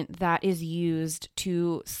attachment that is used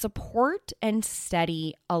to support and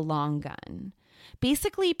steady a long gun.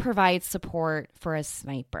 Basically provides support for a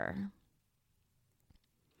sniper.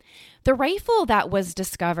 The rifle that was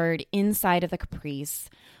discovered inside of the Caprice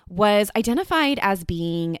was identified as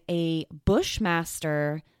being a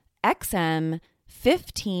Bushmaster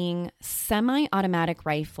XM-15 semi-automatic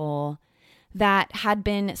rifle that had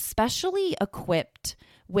been specially equipped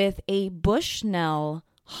with a Bushnell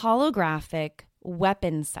holographic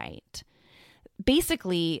weapon sight.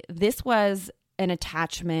 Basically, this was an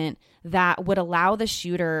attachment that would allow the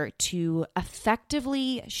shooter to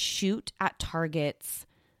effectively shoot at targets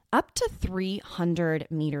up to 300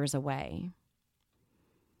 meters away.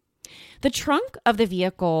 The trunk of the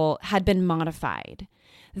vehicle had been modified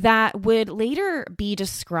that would later be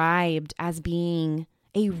described as being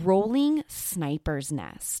a rolling sniper's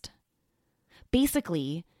nest.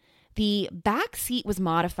 Basically, the back seat was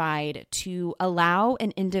modified to allow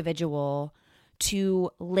an individual to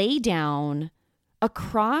lay down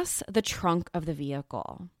across the trunk of the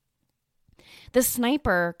vehicle. The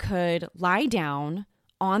sniper could lie down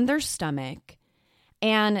on their stomach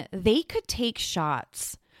and they could take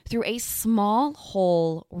shots through a small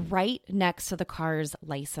hole right next to the car's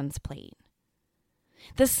license plate.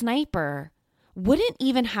 The sniper wouldn't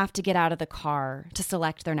even have to get out of the car to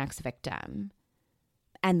select their next victim.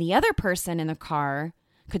 And the other person in the car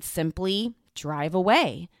could simply drive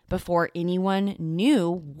away before anyone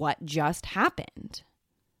knew what just happened.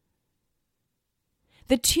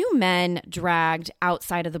 The two men dragged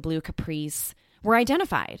outside of the blue Caprice were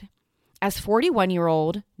identified as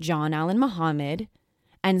 41-year-old John Allen Muhammad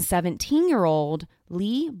and 17-year-old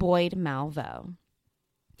Lee Boyd Malvo.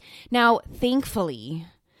 Now, thankfully,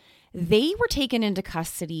 they were taken into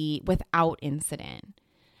custody without incident.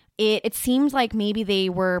 It seemed like maybe they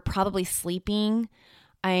were probably sleeping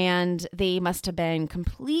and they must have been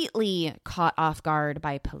completely caught off guard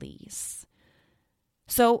by police.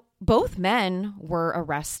 So both men were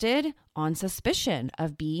arrested on suspicion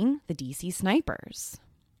of being the DC snipers.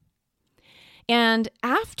 And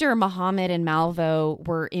after Muhammad and Malvo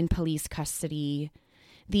were in police custody,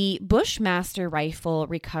 the Bushmaster rifle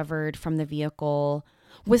recovered from the vehicle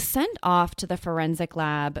was sent off to the forensic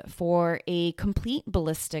lab for a complete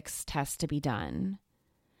ballistics test to be done.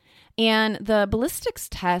 And the ballistics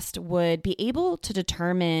test would be able to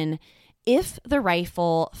determine if the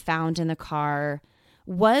rifle found in the car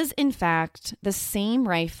was in fact the same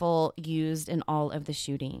rifle used in all of the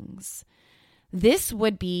shootings. This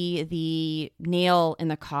would be the nail in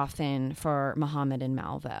the coffin for Muhammad and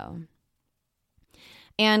Malvo.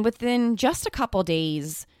 And within just a couple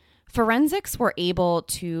days, forensics were able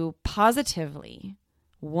to positively,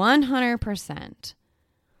 100%,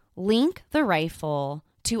 link the rifle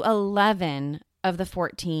to 11 of the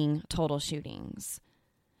 14 total shootings,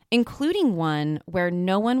 including one where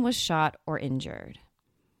no one was shot or injured.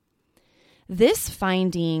 This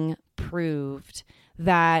finding proved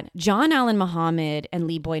that John Allen Muhammad and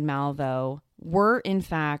Lee Boyd Malvo were, in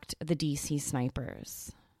fact, the DC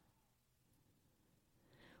snipers.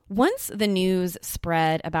 Once the news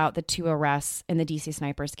spread about the two arrests in the DC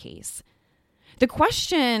snipers case, the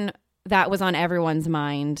question that was on everyone's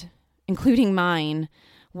mind, including mine,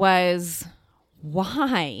 was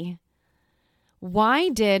why? Why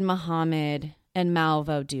did Muhammad and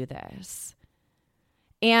Malvo do this?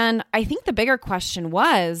 And I think the bigger question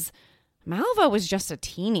was, Malvo was just a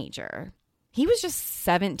teenager. He was just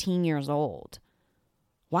 17 years old.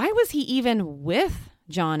 Why was he even with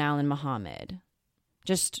John Allen Muhammad?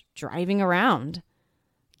 Just driving around,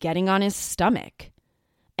 getting on his stomach,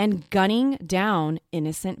 and gunning down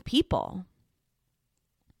innocent people.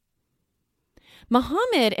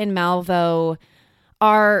 Muhammad and Malvo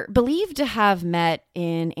are believed to have met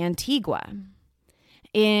in Antigua.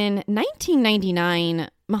 In 1999,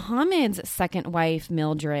 Muhammad's second wife,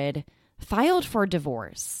 Mildred, filed for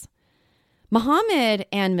divorce. Muhammad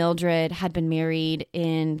and Mildred had been married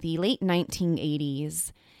in the late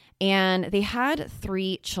 1980s, and they had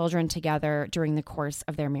 3 children together during the course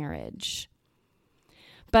of their marriage.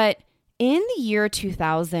 But in the year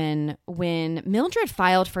 2000, when Mildred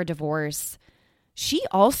filed for divorce, she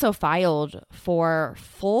also filed for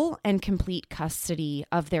full and complete custody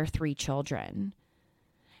of their 3 children.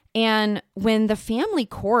 And when the family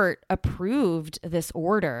court approved this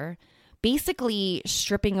order, basically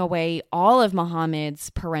stripping away all of Muhammad's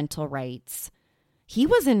parental rights, he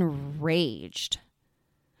was enraged.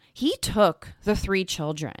 He took the 3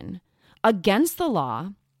 children against the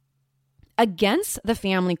law, against the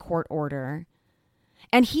family court order,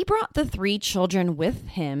 and he brought the 3 children with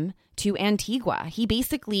him to Antigua. He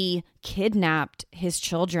basically kidnapped his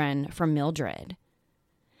children from Mildred.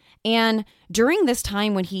 And during this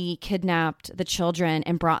time when he kidnapped the children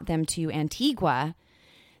and brought them to Antigua,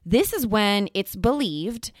 this is when it's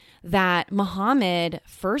believed that Muhammad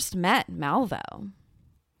first met Malvo.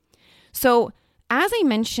 So, as I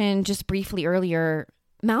mentioned just briefly earlier,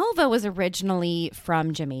 Malvo was originally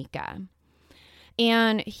from Jamaica.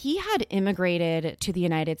 And he had immigrated to the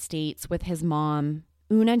United States with his mom,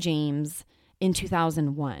 Una James, in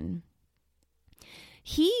 2001.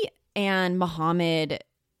 He and Muhammad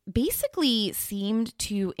basically seemed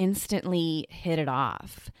to instantly hit it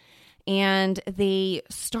off. And they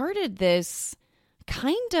started this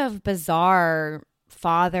kind of bizarre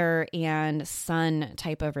father and son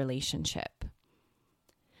type of relationship.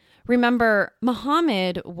 Remember,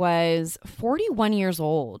 Muhammad was 41 years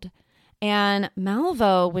old and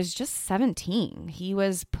Malvo was just 17. He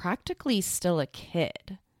was practically still a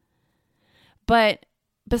kid. But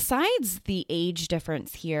besides the age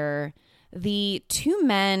difference here, the two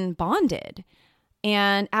men bonded.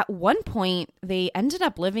 And at one point, they ended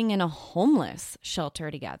up living in a homeless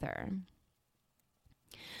shelter together.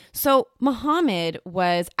 So Muhammad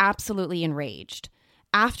was absolutely enraged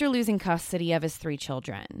after losing custody of his 3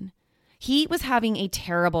 children. He was having a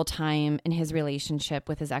terrible time in his relationship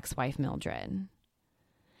with his ex-wife, Mildred.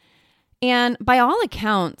 And by all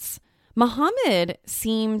accounts, Muhammad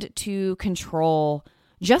seemed to control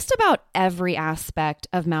just about every aspect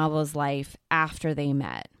of Malvo's life after they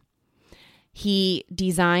met. He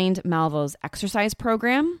designed Malvo's exercise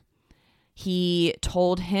program. He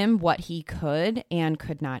told him what he could and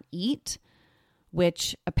could not eat,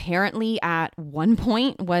 which apparently at one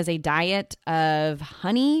point was a diet of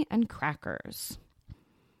honey and crackers.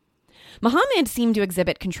 Muhammad seemed to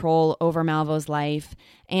exhibit control over Malvo's life,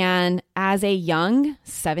 and as a young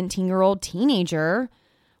 17-year-old teenager,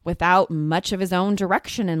 without much of his own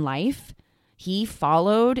direction in life, he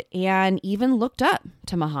followed and even looked up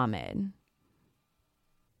to Muhammad.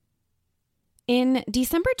 In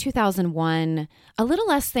December 2001, a little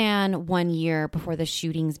less than 1 year before the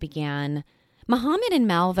shootings began, Muhammad and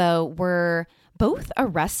Malvo were both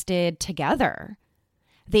arrested together.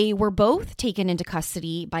 They were both taken into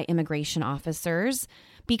custody by immigration officers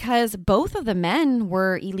because both of the men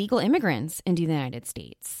were illegal immigrants into the United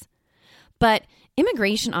States. But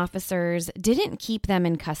immigration officers didn't keep them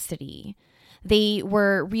in custody. They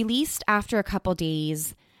were released after a couple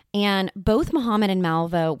days, and both Muhammad and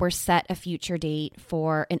Malvo were set a future date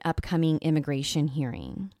for an upcoming immigration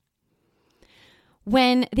hearing.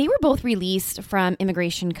 When they were both released from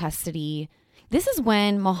immigration custody, this is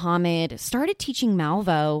when Muhammad started teaching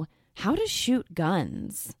Malvo how to shoot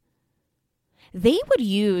guns. They would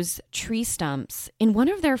use tree stumps in one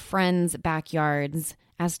of their friends' backyards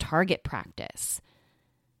as target practice.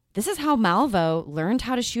 This is how Malvo learned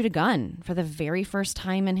how to shoot a gun for the very first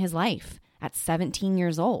time in his life at 17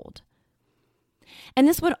 years old. And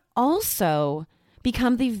this would also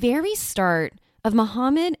become the very start of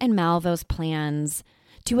Muhammad and Malvo's plans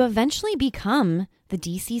to eventually become the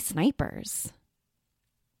DC Snipers.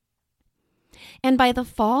 And by the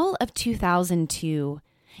fall of 2002,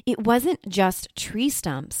 it wasn't just tree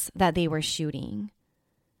stumps that they were shooting.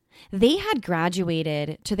 They had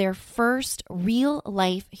graduated to their first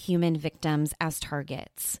real-life human victims as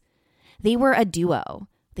targets. They were a duo.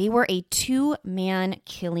 They were a 2-man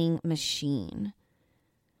killing machine.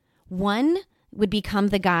 One would become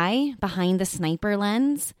the guy behind the sniper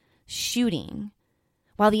lens shooting,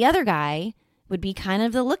 while the other guy would be kind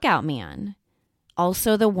of the lookout man,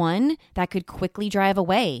 also the one that could quickly drive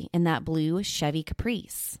away in that blue Chevy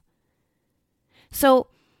Caprice. So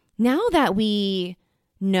now that we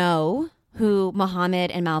know who Muhammad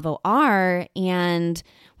and Malvo are, and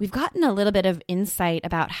we've gotten a little bit of insight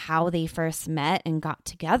about how they first met and got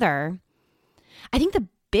together, I think the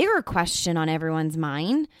bigger question on everyone's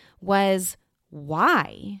mind was,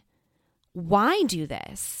 why? Why do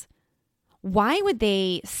this? Why would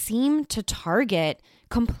they seem to target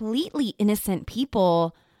completely innocent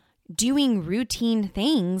people doing routine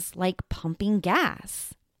things like pumping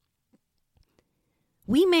gas?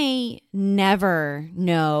 We may never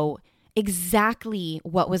know exactly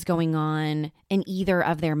what was going on in either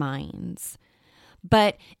of their minds,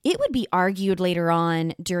 but it would be argued later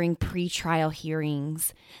on during pre-trial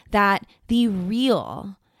hearings that the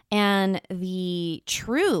real and the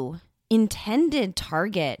true intended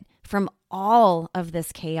target from all of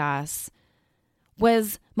this chaos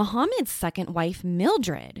was Muhammad's second wife,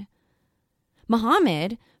 Mildred.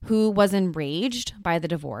 Muhammad, who was enraged by the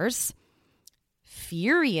divorce,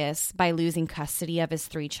 furious by losing custody of his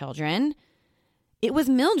 3 children, it was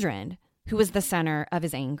Mildred who was the center of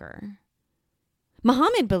his anger.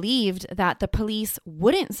 Muhammad believed that the police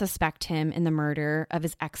wouldn't suspect him in the murder of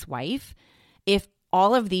his ex-wife if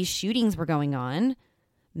all of these shootings were going on.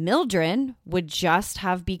 Mildred would just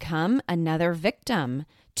have become another victim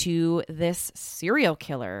to this serial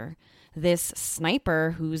killer, this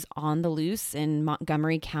sniper who's on the loose in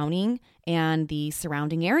Montgomery County and the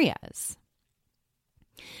surrounding areas.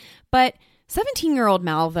 But 17-year-old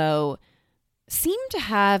Malvo seemed to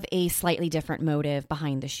have a slightly different motive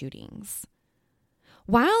behind the shootings.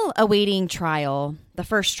 While awaiting trial, the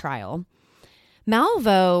first trial,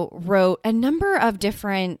 Malvo wrote a number of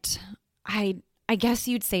different, I guess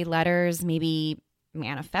you'd say letters, maybe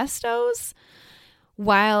manifestos,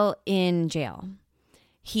 while in jail.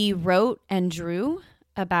 He wrote and drew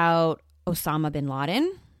about Osama bin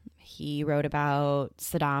Laden. He wrote about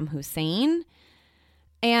Saddam Hussein.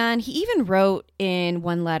 And he even wrote in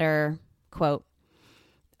one letter, quote,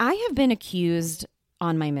 "I have been accused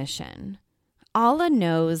on my mission. Allah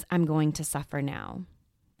knows I'm going to suffer now,"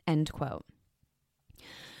 end quote.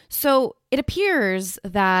 So it appears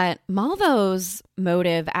that Malvo's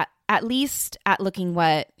motive, at least at looking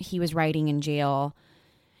what he was writing in jail,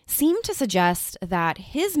 seemed to suggest that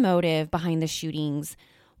his motive behind the shootings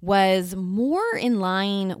was more in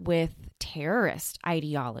line with terrorist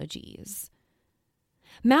ideologies.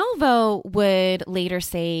 Malvo would later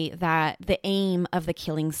say that the aim of the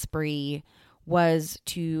killing spree was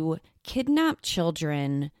to kidnap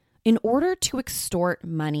children in order to extort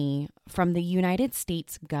money from the United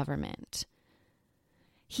States government.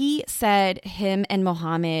 He said him and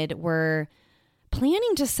Mohammed were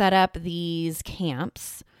planning to set up these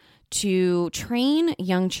camps to train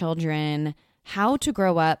young children how to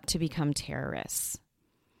grow up to become terrorists.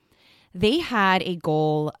 They had a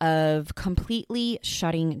goal of completely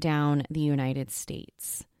shutting down the United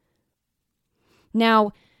States.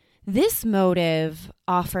 Now, this motive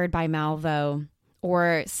offered by Malvo,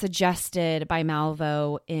 or suggested by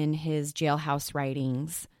Malvo in his jailhouse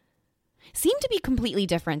writings, seemed to be completely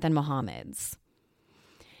different than Mohammed's.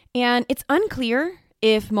 And it's unclear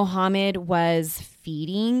if Mohammed was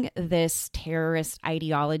feeding this terrorist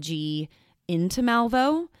ideology into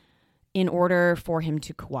Malvo in order for him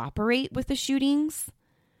to cooperate with the shootings,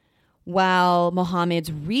 while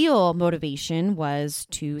Mohammed's real motivation was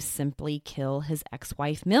to simply kill his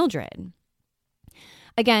ex-wife Mildred.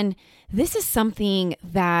 Again, this is something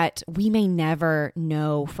that we may never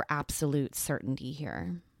know for absolute certainty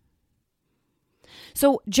here.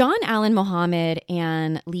 So John Allen Mohammed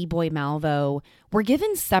and Lee Boyd Malvo were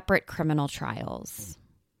given separate criminal trials.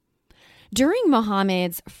 During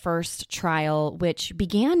Mohammed's first trial, which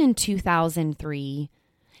began in 2003,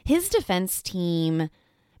 his defense team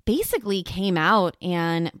basically came out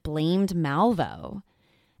and blamed Malvo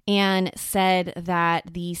and said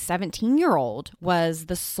that the 17-year-old was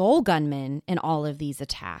the sole gunman in all of these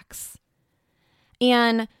attacks.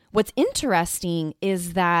 And what's interesting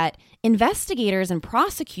is that investigators and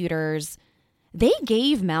prosecutors, they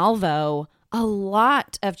gave Malvo a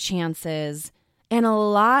lot of chances and a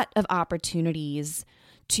lot of opportunities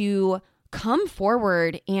to come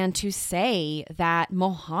forward and to say that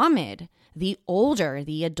Mohammed, the older,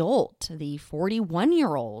 the adult, the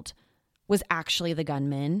 41-year-old, was actually the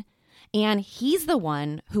gunman, and he's the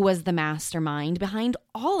one who was the mastermind behind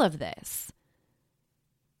all of this.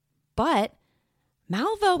 But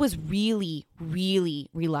Malvo was really, really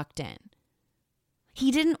reluctant.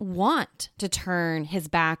 He didn't want to turn his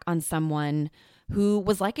back on someone who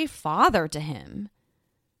was like a father to him.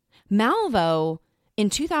 Malvo, in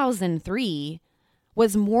 2003,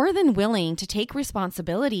 was more than willing to take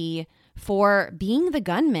responsibility for being the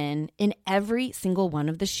gunman in every single one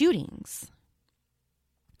of the shootings.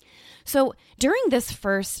 So during this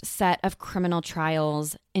first set of criminal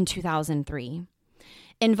trials in 2003,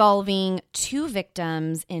 involving 2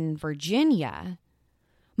 victims in Virginia,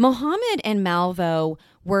 Mohammed and Malvo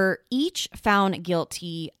were each found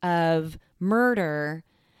guilty of murder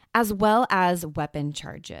as well as weapon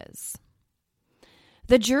charges.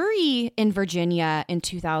 The jury in Virginia in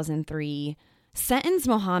 2003 sentenced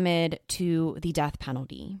Mohammed to the death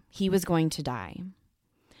penalty. He was going to die.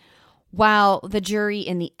 While the jury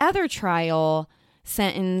in the other trial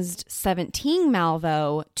sentenced 17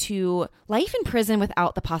 Malvo to life in prison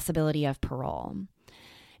without the possibility of parole.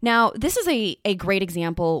 Now, this is a great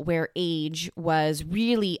example where age was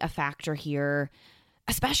really a factor here,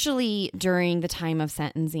 especially during the time of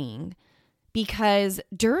sentencing, because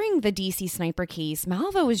during the DC sniper case,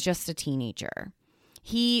 Malvo was just a teenager.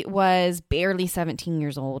 He was barely 17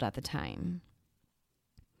 years old at the time.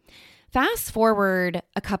 Fast forward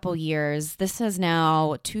a couple years, this is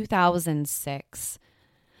now 2006.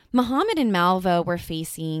 Mohammed and Malvo were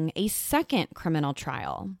facing a second criminal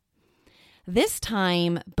trial. This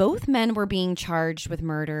time, both men were being charged with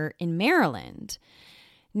murder in Maryland.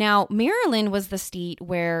 Now, Maryland was the state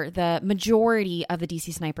where the majority of the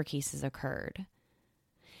DC sniper cases occurred.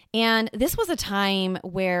 And this was a time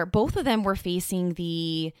where both of them were facing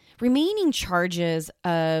the remaining charges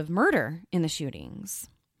of murder in the shootings.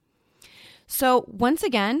 So once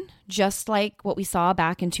again, just like what we saw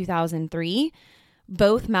back in 2003,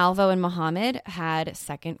 both Malvo and Muhammad had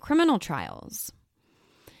second criminal trials.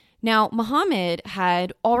 Now, Muhammad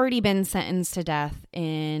had already been sentenced to death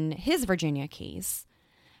in his Virginia case,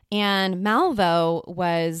 and Malvo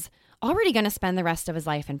was already going to spend the rest of his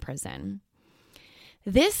life in prison.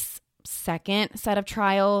 This second set of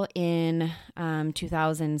trial in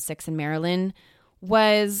 2006 in Maryland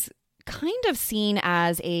was kind of seen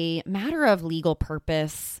as a matter of legal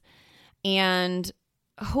purpose and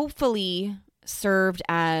hopefully served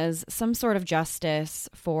as some sort of justice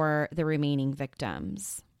for the remaining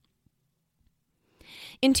victims.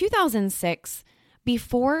 In 2006,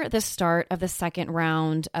 before the start of the second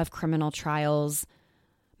round of criminal trials,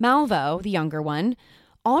 Malvo, the younger one,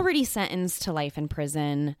 already sentenced to life in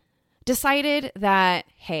prison, decided that,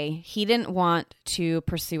 hey, he didn't want to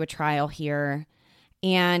pursue a trial here,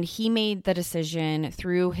 and he made the decision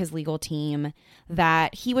through his legal team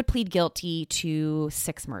that he would plead guilty to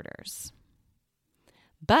 6 murders.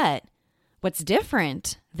 But what's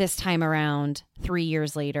different this time around, 3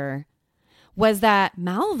 years later, was that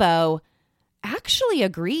Malvo actually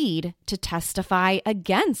agreed to testify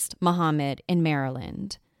against Muhammad in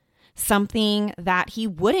Maryland, something that he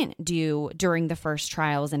wouldn't do during the first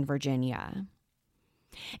trials in Virginia.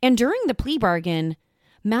 And during the plea bargain,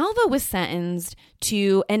 Malvo was sentenced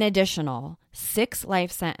to an additional 6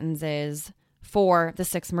 life sentences for the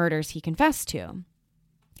 6 murders he confessed to.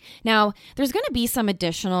 Now, there's going to be some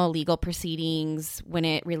additional legal proceedings when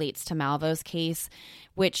it relates to Malvo's case,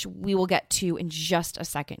 which we will get to in just a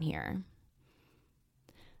second here.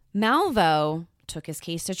 Malvo took his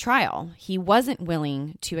case to trial. He wasn't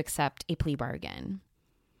willing to accept a plea bargain.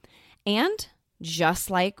 And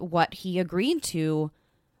just like what he agreed to,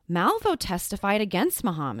 Malvo testified against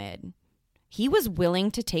Muhammad. He was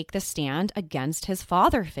willing to take the stand against his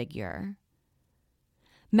father figure.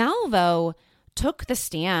 Malvo took the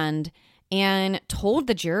stand and told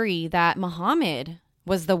the jury that Muhammad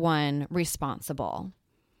was the one responsible.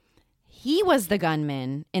 He was the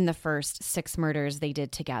gunman in the first 6 murders they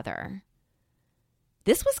did together.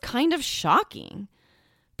 This was kind of shocking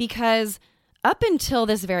because up until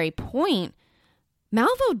this very point,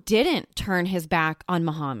 Malvo didn't turn his back on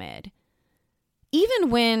Muhammad. Even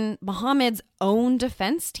when Muhammad's own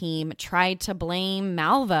defense team tried to blame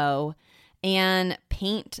Malvo and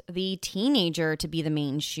paint the teenager to be the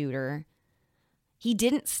main shooter, he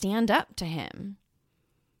didn't stand up to him.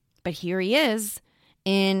 But here he is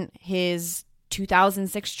in his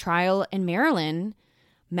 2006 trial in Maryland.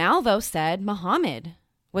 Malvo said Muhammad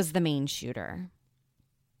was the main shooter.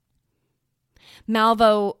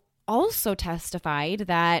 Malvo also testified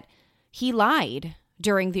that he lied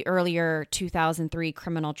during the earlier 2003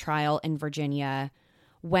 criminal trial in Virginia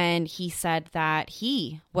when he said that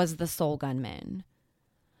he was the sole gunman.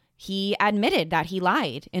 He admitted that he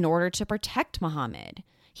lied in order to protect Muhammad.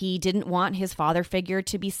 He didn't want his father figure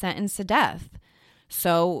to be sentenced to death,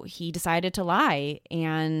 so he decided to lie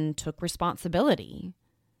and took responsibility.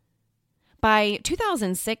 By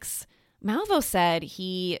 2006, Malvo said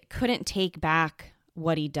he couldn't take back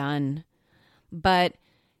what he'd done, but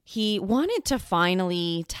he wanted to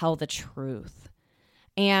finally tell the truth.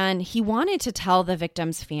 And he wanted to tell the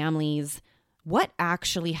victims' families what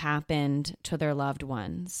actually happened to their loved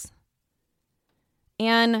ones.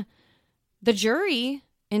 And the jury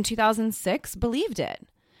in 2006 believed it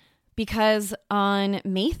because on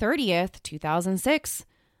May 30th, 2006,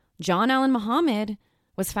 John Allen Muhammad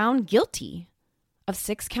was found guilty of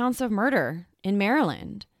 6 counts of murder in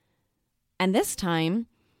Maryland, and this time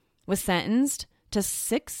was sentenced to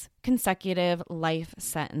 6 consecutive life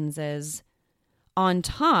sentences on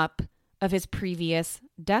top of his previous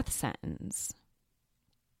death sentence.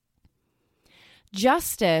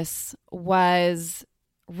 Justice was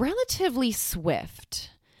relatively swift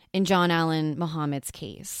in John Allen Muhammad's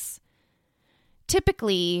case.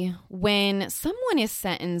 Typically, when someone is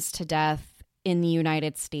sentenced to death in the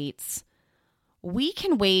United States, we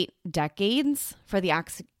can wait decades for the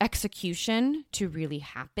execution to really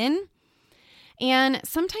happen. And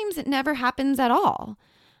sometimes it never happens at all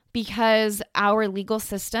because our legal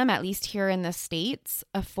system, at least here in the States,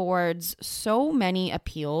 affords so many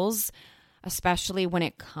appeals, especially when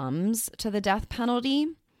it comes to the death penalty.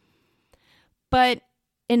 But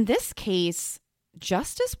in this case,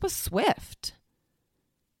 justice was swift.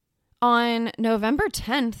 On November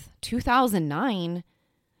 10th, 2009,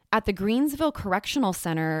 at the Greensville Correctional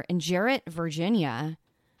Center in Jarrett, Virginia,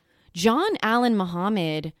 John Allen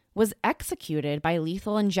Muhammad was executed by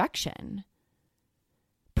lethal injection.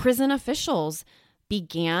 Prison officials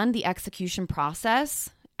began the execution process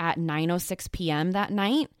at 9:06 p.m. that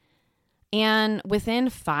night, And within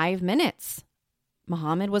 5 minutes,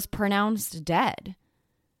 Muhammad was pronounced dead.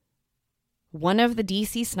 One of the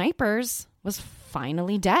DC snipers was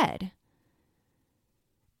finally dead.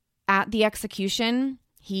 At the execution,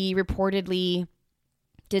 he reportedly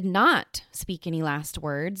did not speak any last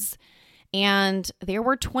words, and there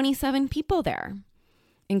were 27 people there,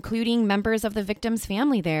 including members of the victim's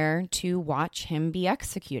family there to watch him be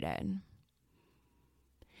executed.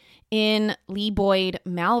 In Lee Boyd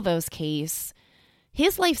Malvo's case,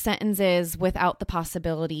 his life sentences without the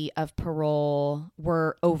possibility of parole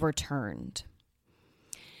were overturned.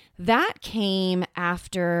 That came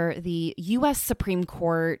after the U.S. Supreme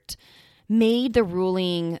Court made the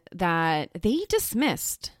ruling that they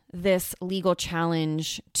dismissed this legal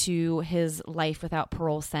challenge to his life without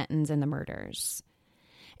parole sentence in the murders.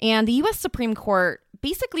 And the U.S. Supreme Court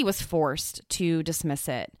basically was forced to dismiss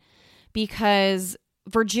it because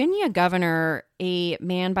Virginia governor, a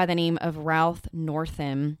man by the name of Ralph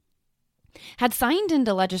Northam, had signed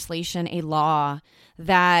into legislation a law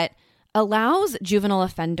that allows juvenile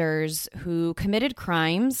offenders who committed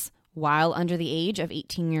crimes while under the age of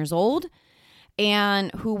 18 years old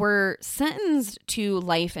and who were sentenced to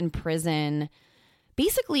life in prison,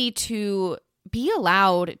 basically to be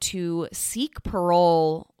allowed to seek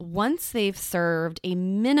parole once they've served a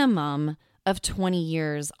minimum of 20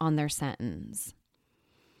 years on their sentence.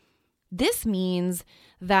 This means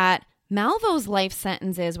that Malvo's life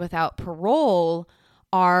sentences without parole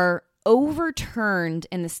are overturned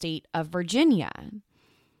in the state of Virginia.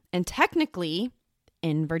 And technically,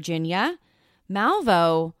 in Virginia,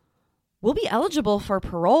 Malvo will be eligible for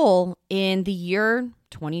parole in the year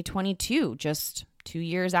 2022, just 2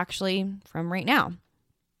 years actually from right now.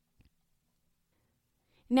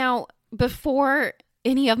 Now, before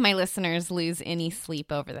any of my listeners lose any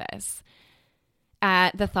sleep over this,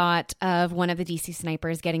 at the thought of one of the DC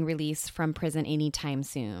snipers getting released from prison anytime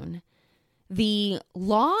soon, the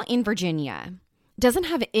law in Virginia doesn't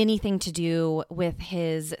have anything to do with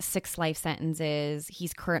his 6 life sentences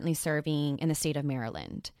he's currently serving in the state of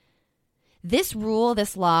Maryland. This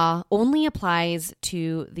law only applies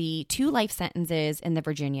to the 2 life sentences in the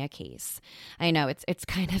Virginia case. I know it's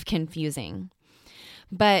kind of confusing.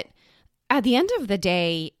 But at the end of the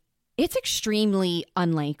day, it's extremely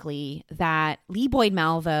unlikely that Lee Boyd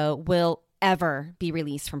Malvo will ever be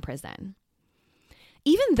released from prison.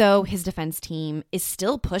 Even though his defense team is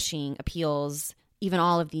still pushing appeals even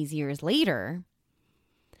all of these years later,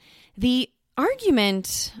 the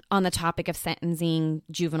argument on the topic of sentencing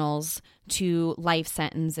juveniles to life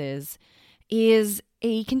sentences is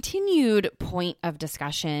a continued point of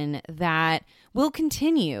discussion that will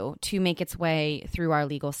continue to make its way through our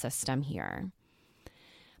legal system here.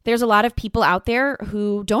 There's a lot of people out there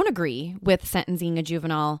who don't agree with sentencing a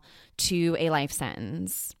juvenile to a life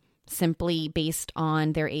sentence, simply based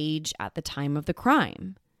on their age at the time of the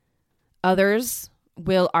crime. Others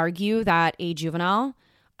will argue that a juvenile,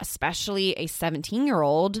 especially a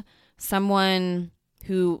 17-year-old, someone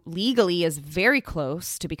who legally is very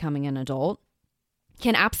close to becoming an adult,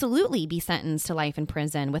 can absolutely be sentenced to life in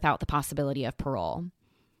prison without the possibility of parole.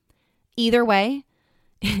 Either way,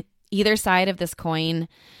 either side of this coin,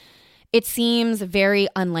 it seems very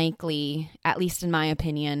unlikely, at least in my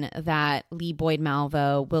opinion, that Lee Boyd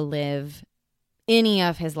Malvo will live any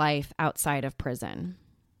of his life outside of prison.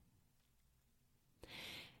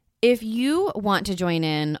 If you want to join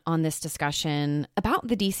in on this discussion about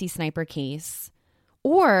the DC sniper case,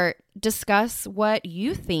 or discuss what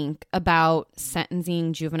you think about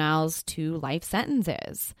sentencing juveniles to life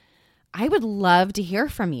sentences, I would love to hear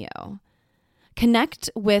from you. Connect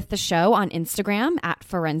with the show on Instagram at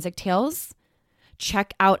Forensic Tales.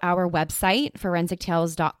 Check out our website,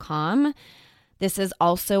 forensictales.com. This is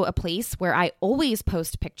also a place where I always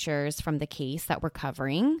post pictures from the case that we're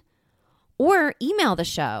covering. Or email the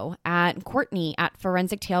show at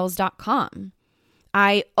Courtney@forensictales.com.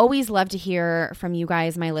 I always love to hear from you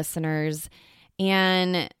guys, my listeners,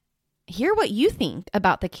 and hear what you think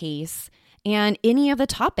about the case and any of the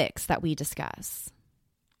topics that we discuss.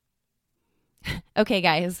 Okay,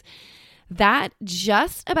 guys, that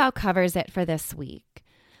just about covers it for this week.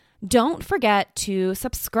 Don't forget to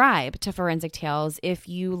subscribe to Forensic Tales if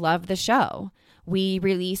you love the show. We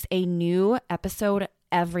release a new episode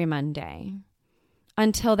every Monday.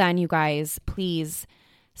 Until then, you guys, please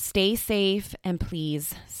stay safe and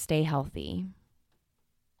please stay healthy.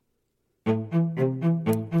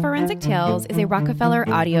 Forensic Tales is a Rockefeller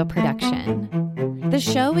audio production. The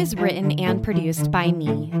show is written and produced by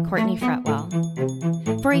me, Courtney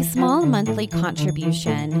Fretwell. For a small monthly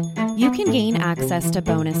contribution, you can gain access to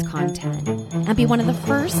bonus content and be one of the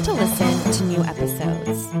first to listen to new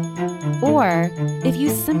episodes. Or, if you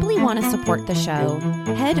simply want to support the show,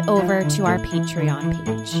 head over to our Patreon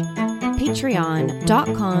page,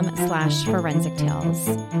 patreon.com/Forensic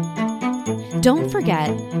Tales. Don't forget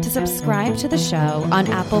to subscribe to the show on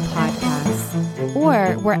Apple Podcasts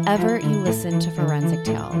or wherever you listen to Forensic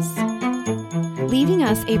Tales. Leaving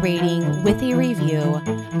us a rating with a review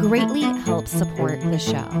greatly helps support the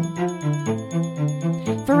show.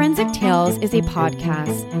 Forensic Tales is a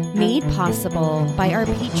podcast made possible by our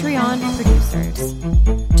Patreon producers,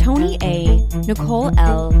 Tony A., Nicole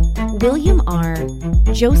L., William R.,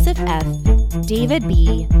 Joseph F., David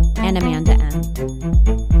B., and Amanda M.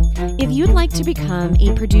 If you'd like to become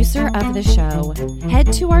a producer of the show,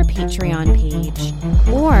 head to our Patreon page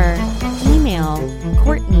or email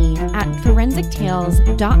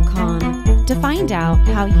Courtney@forensictales.com to find out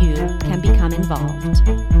how you can become involved.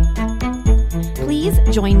 Please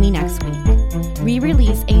join me next week. We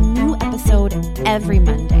release a new episode every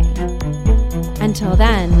Monday. Until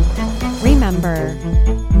then, remember,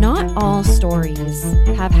 not all stories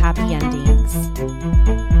have happy endings.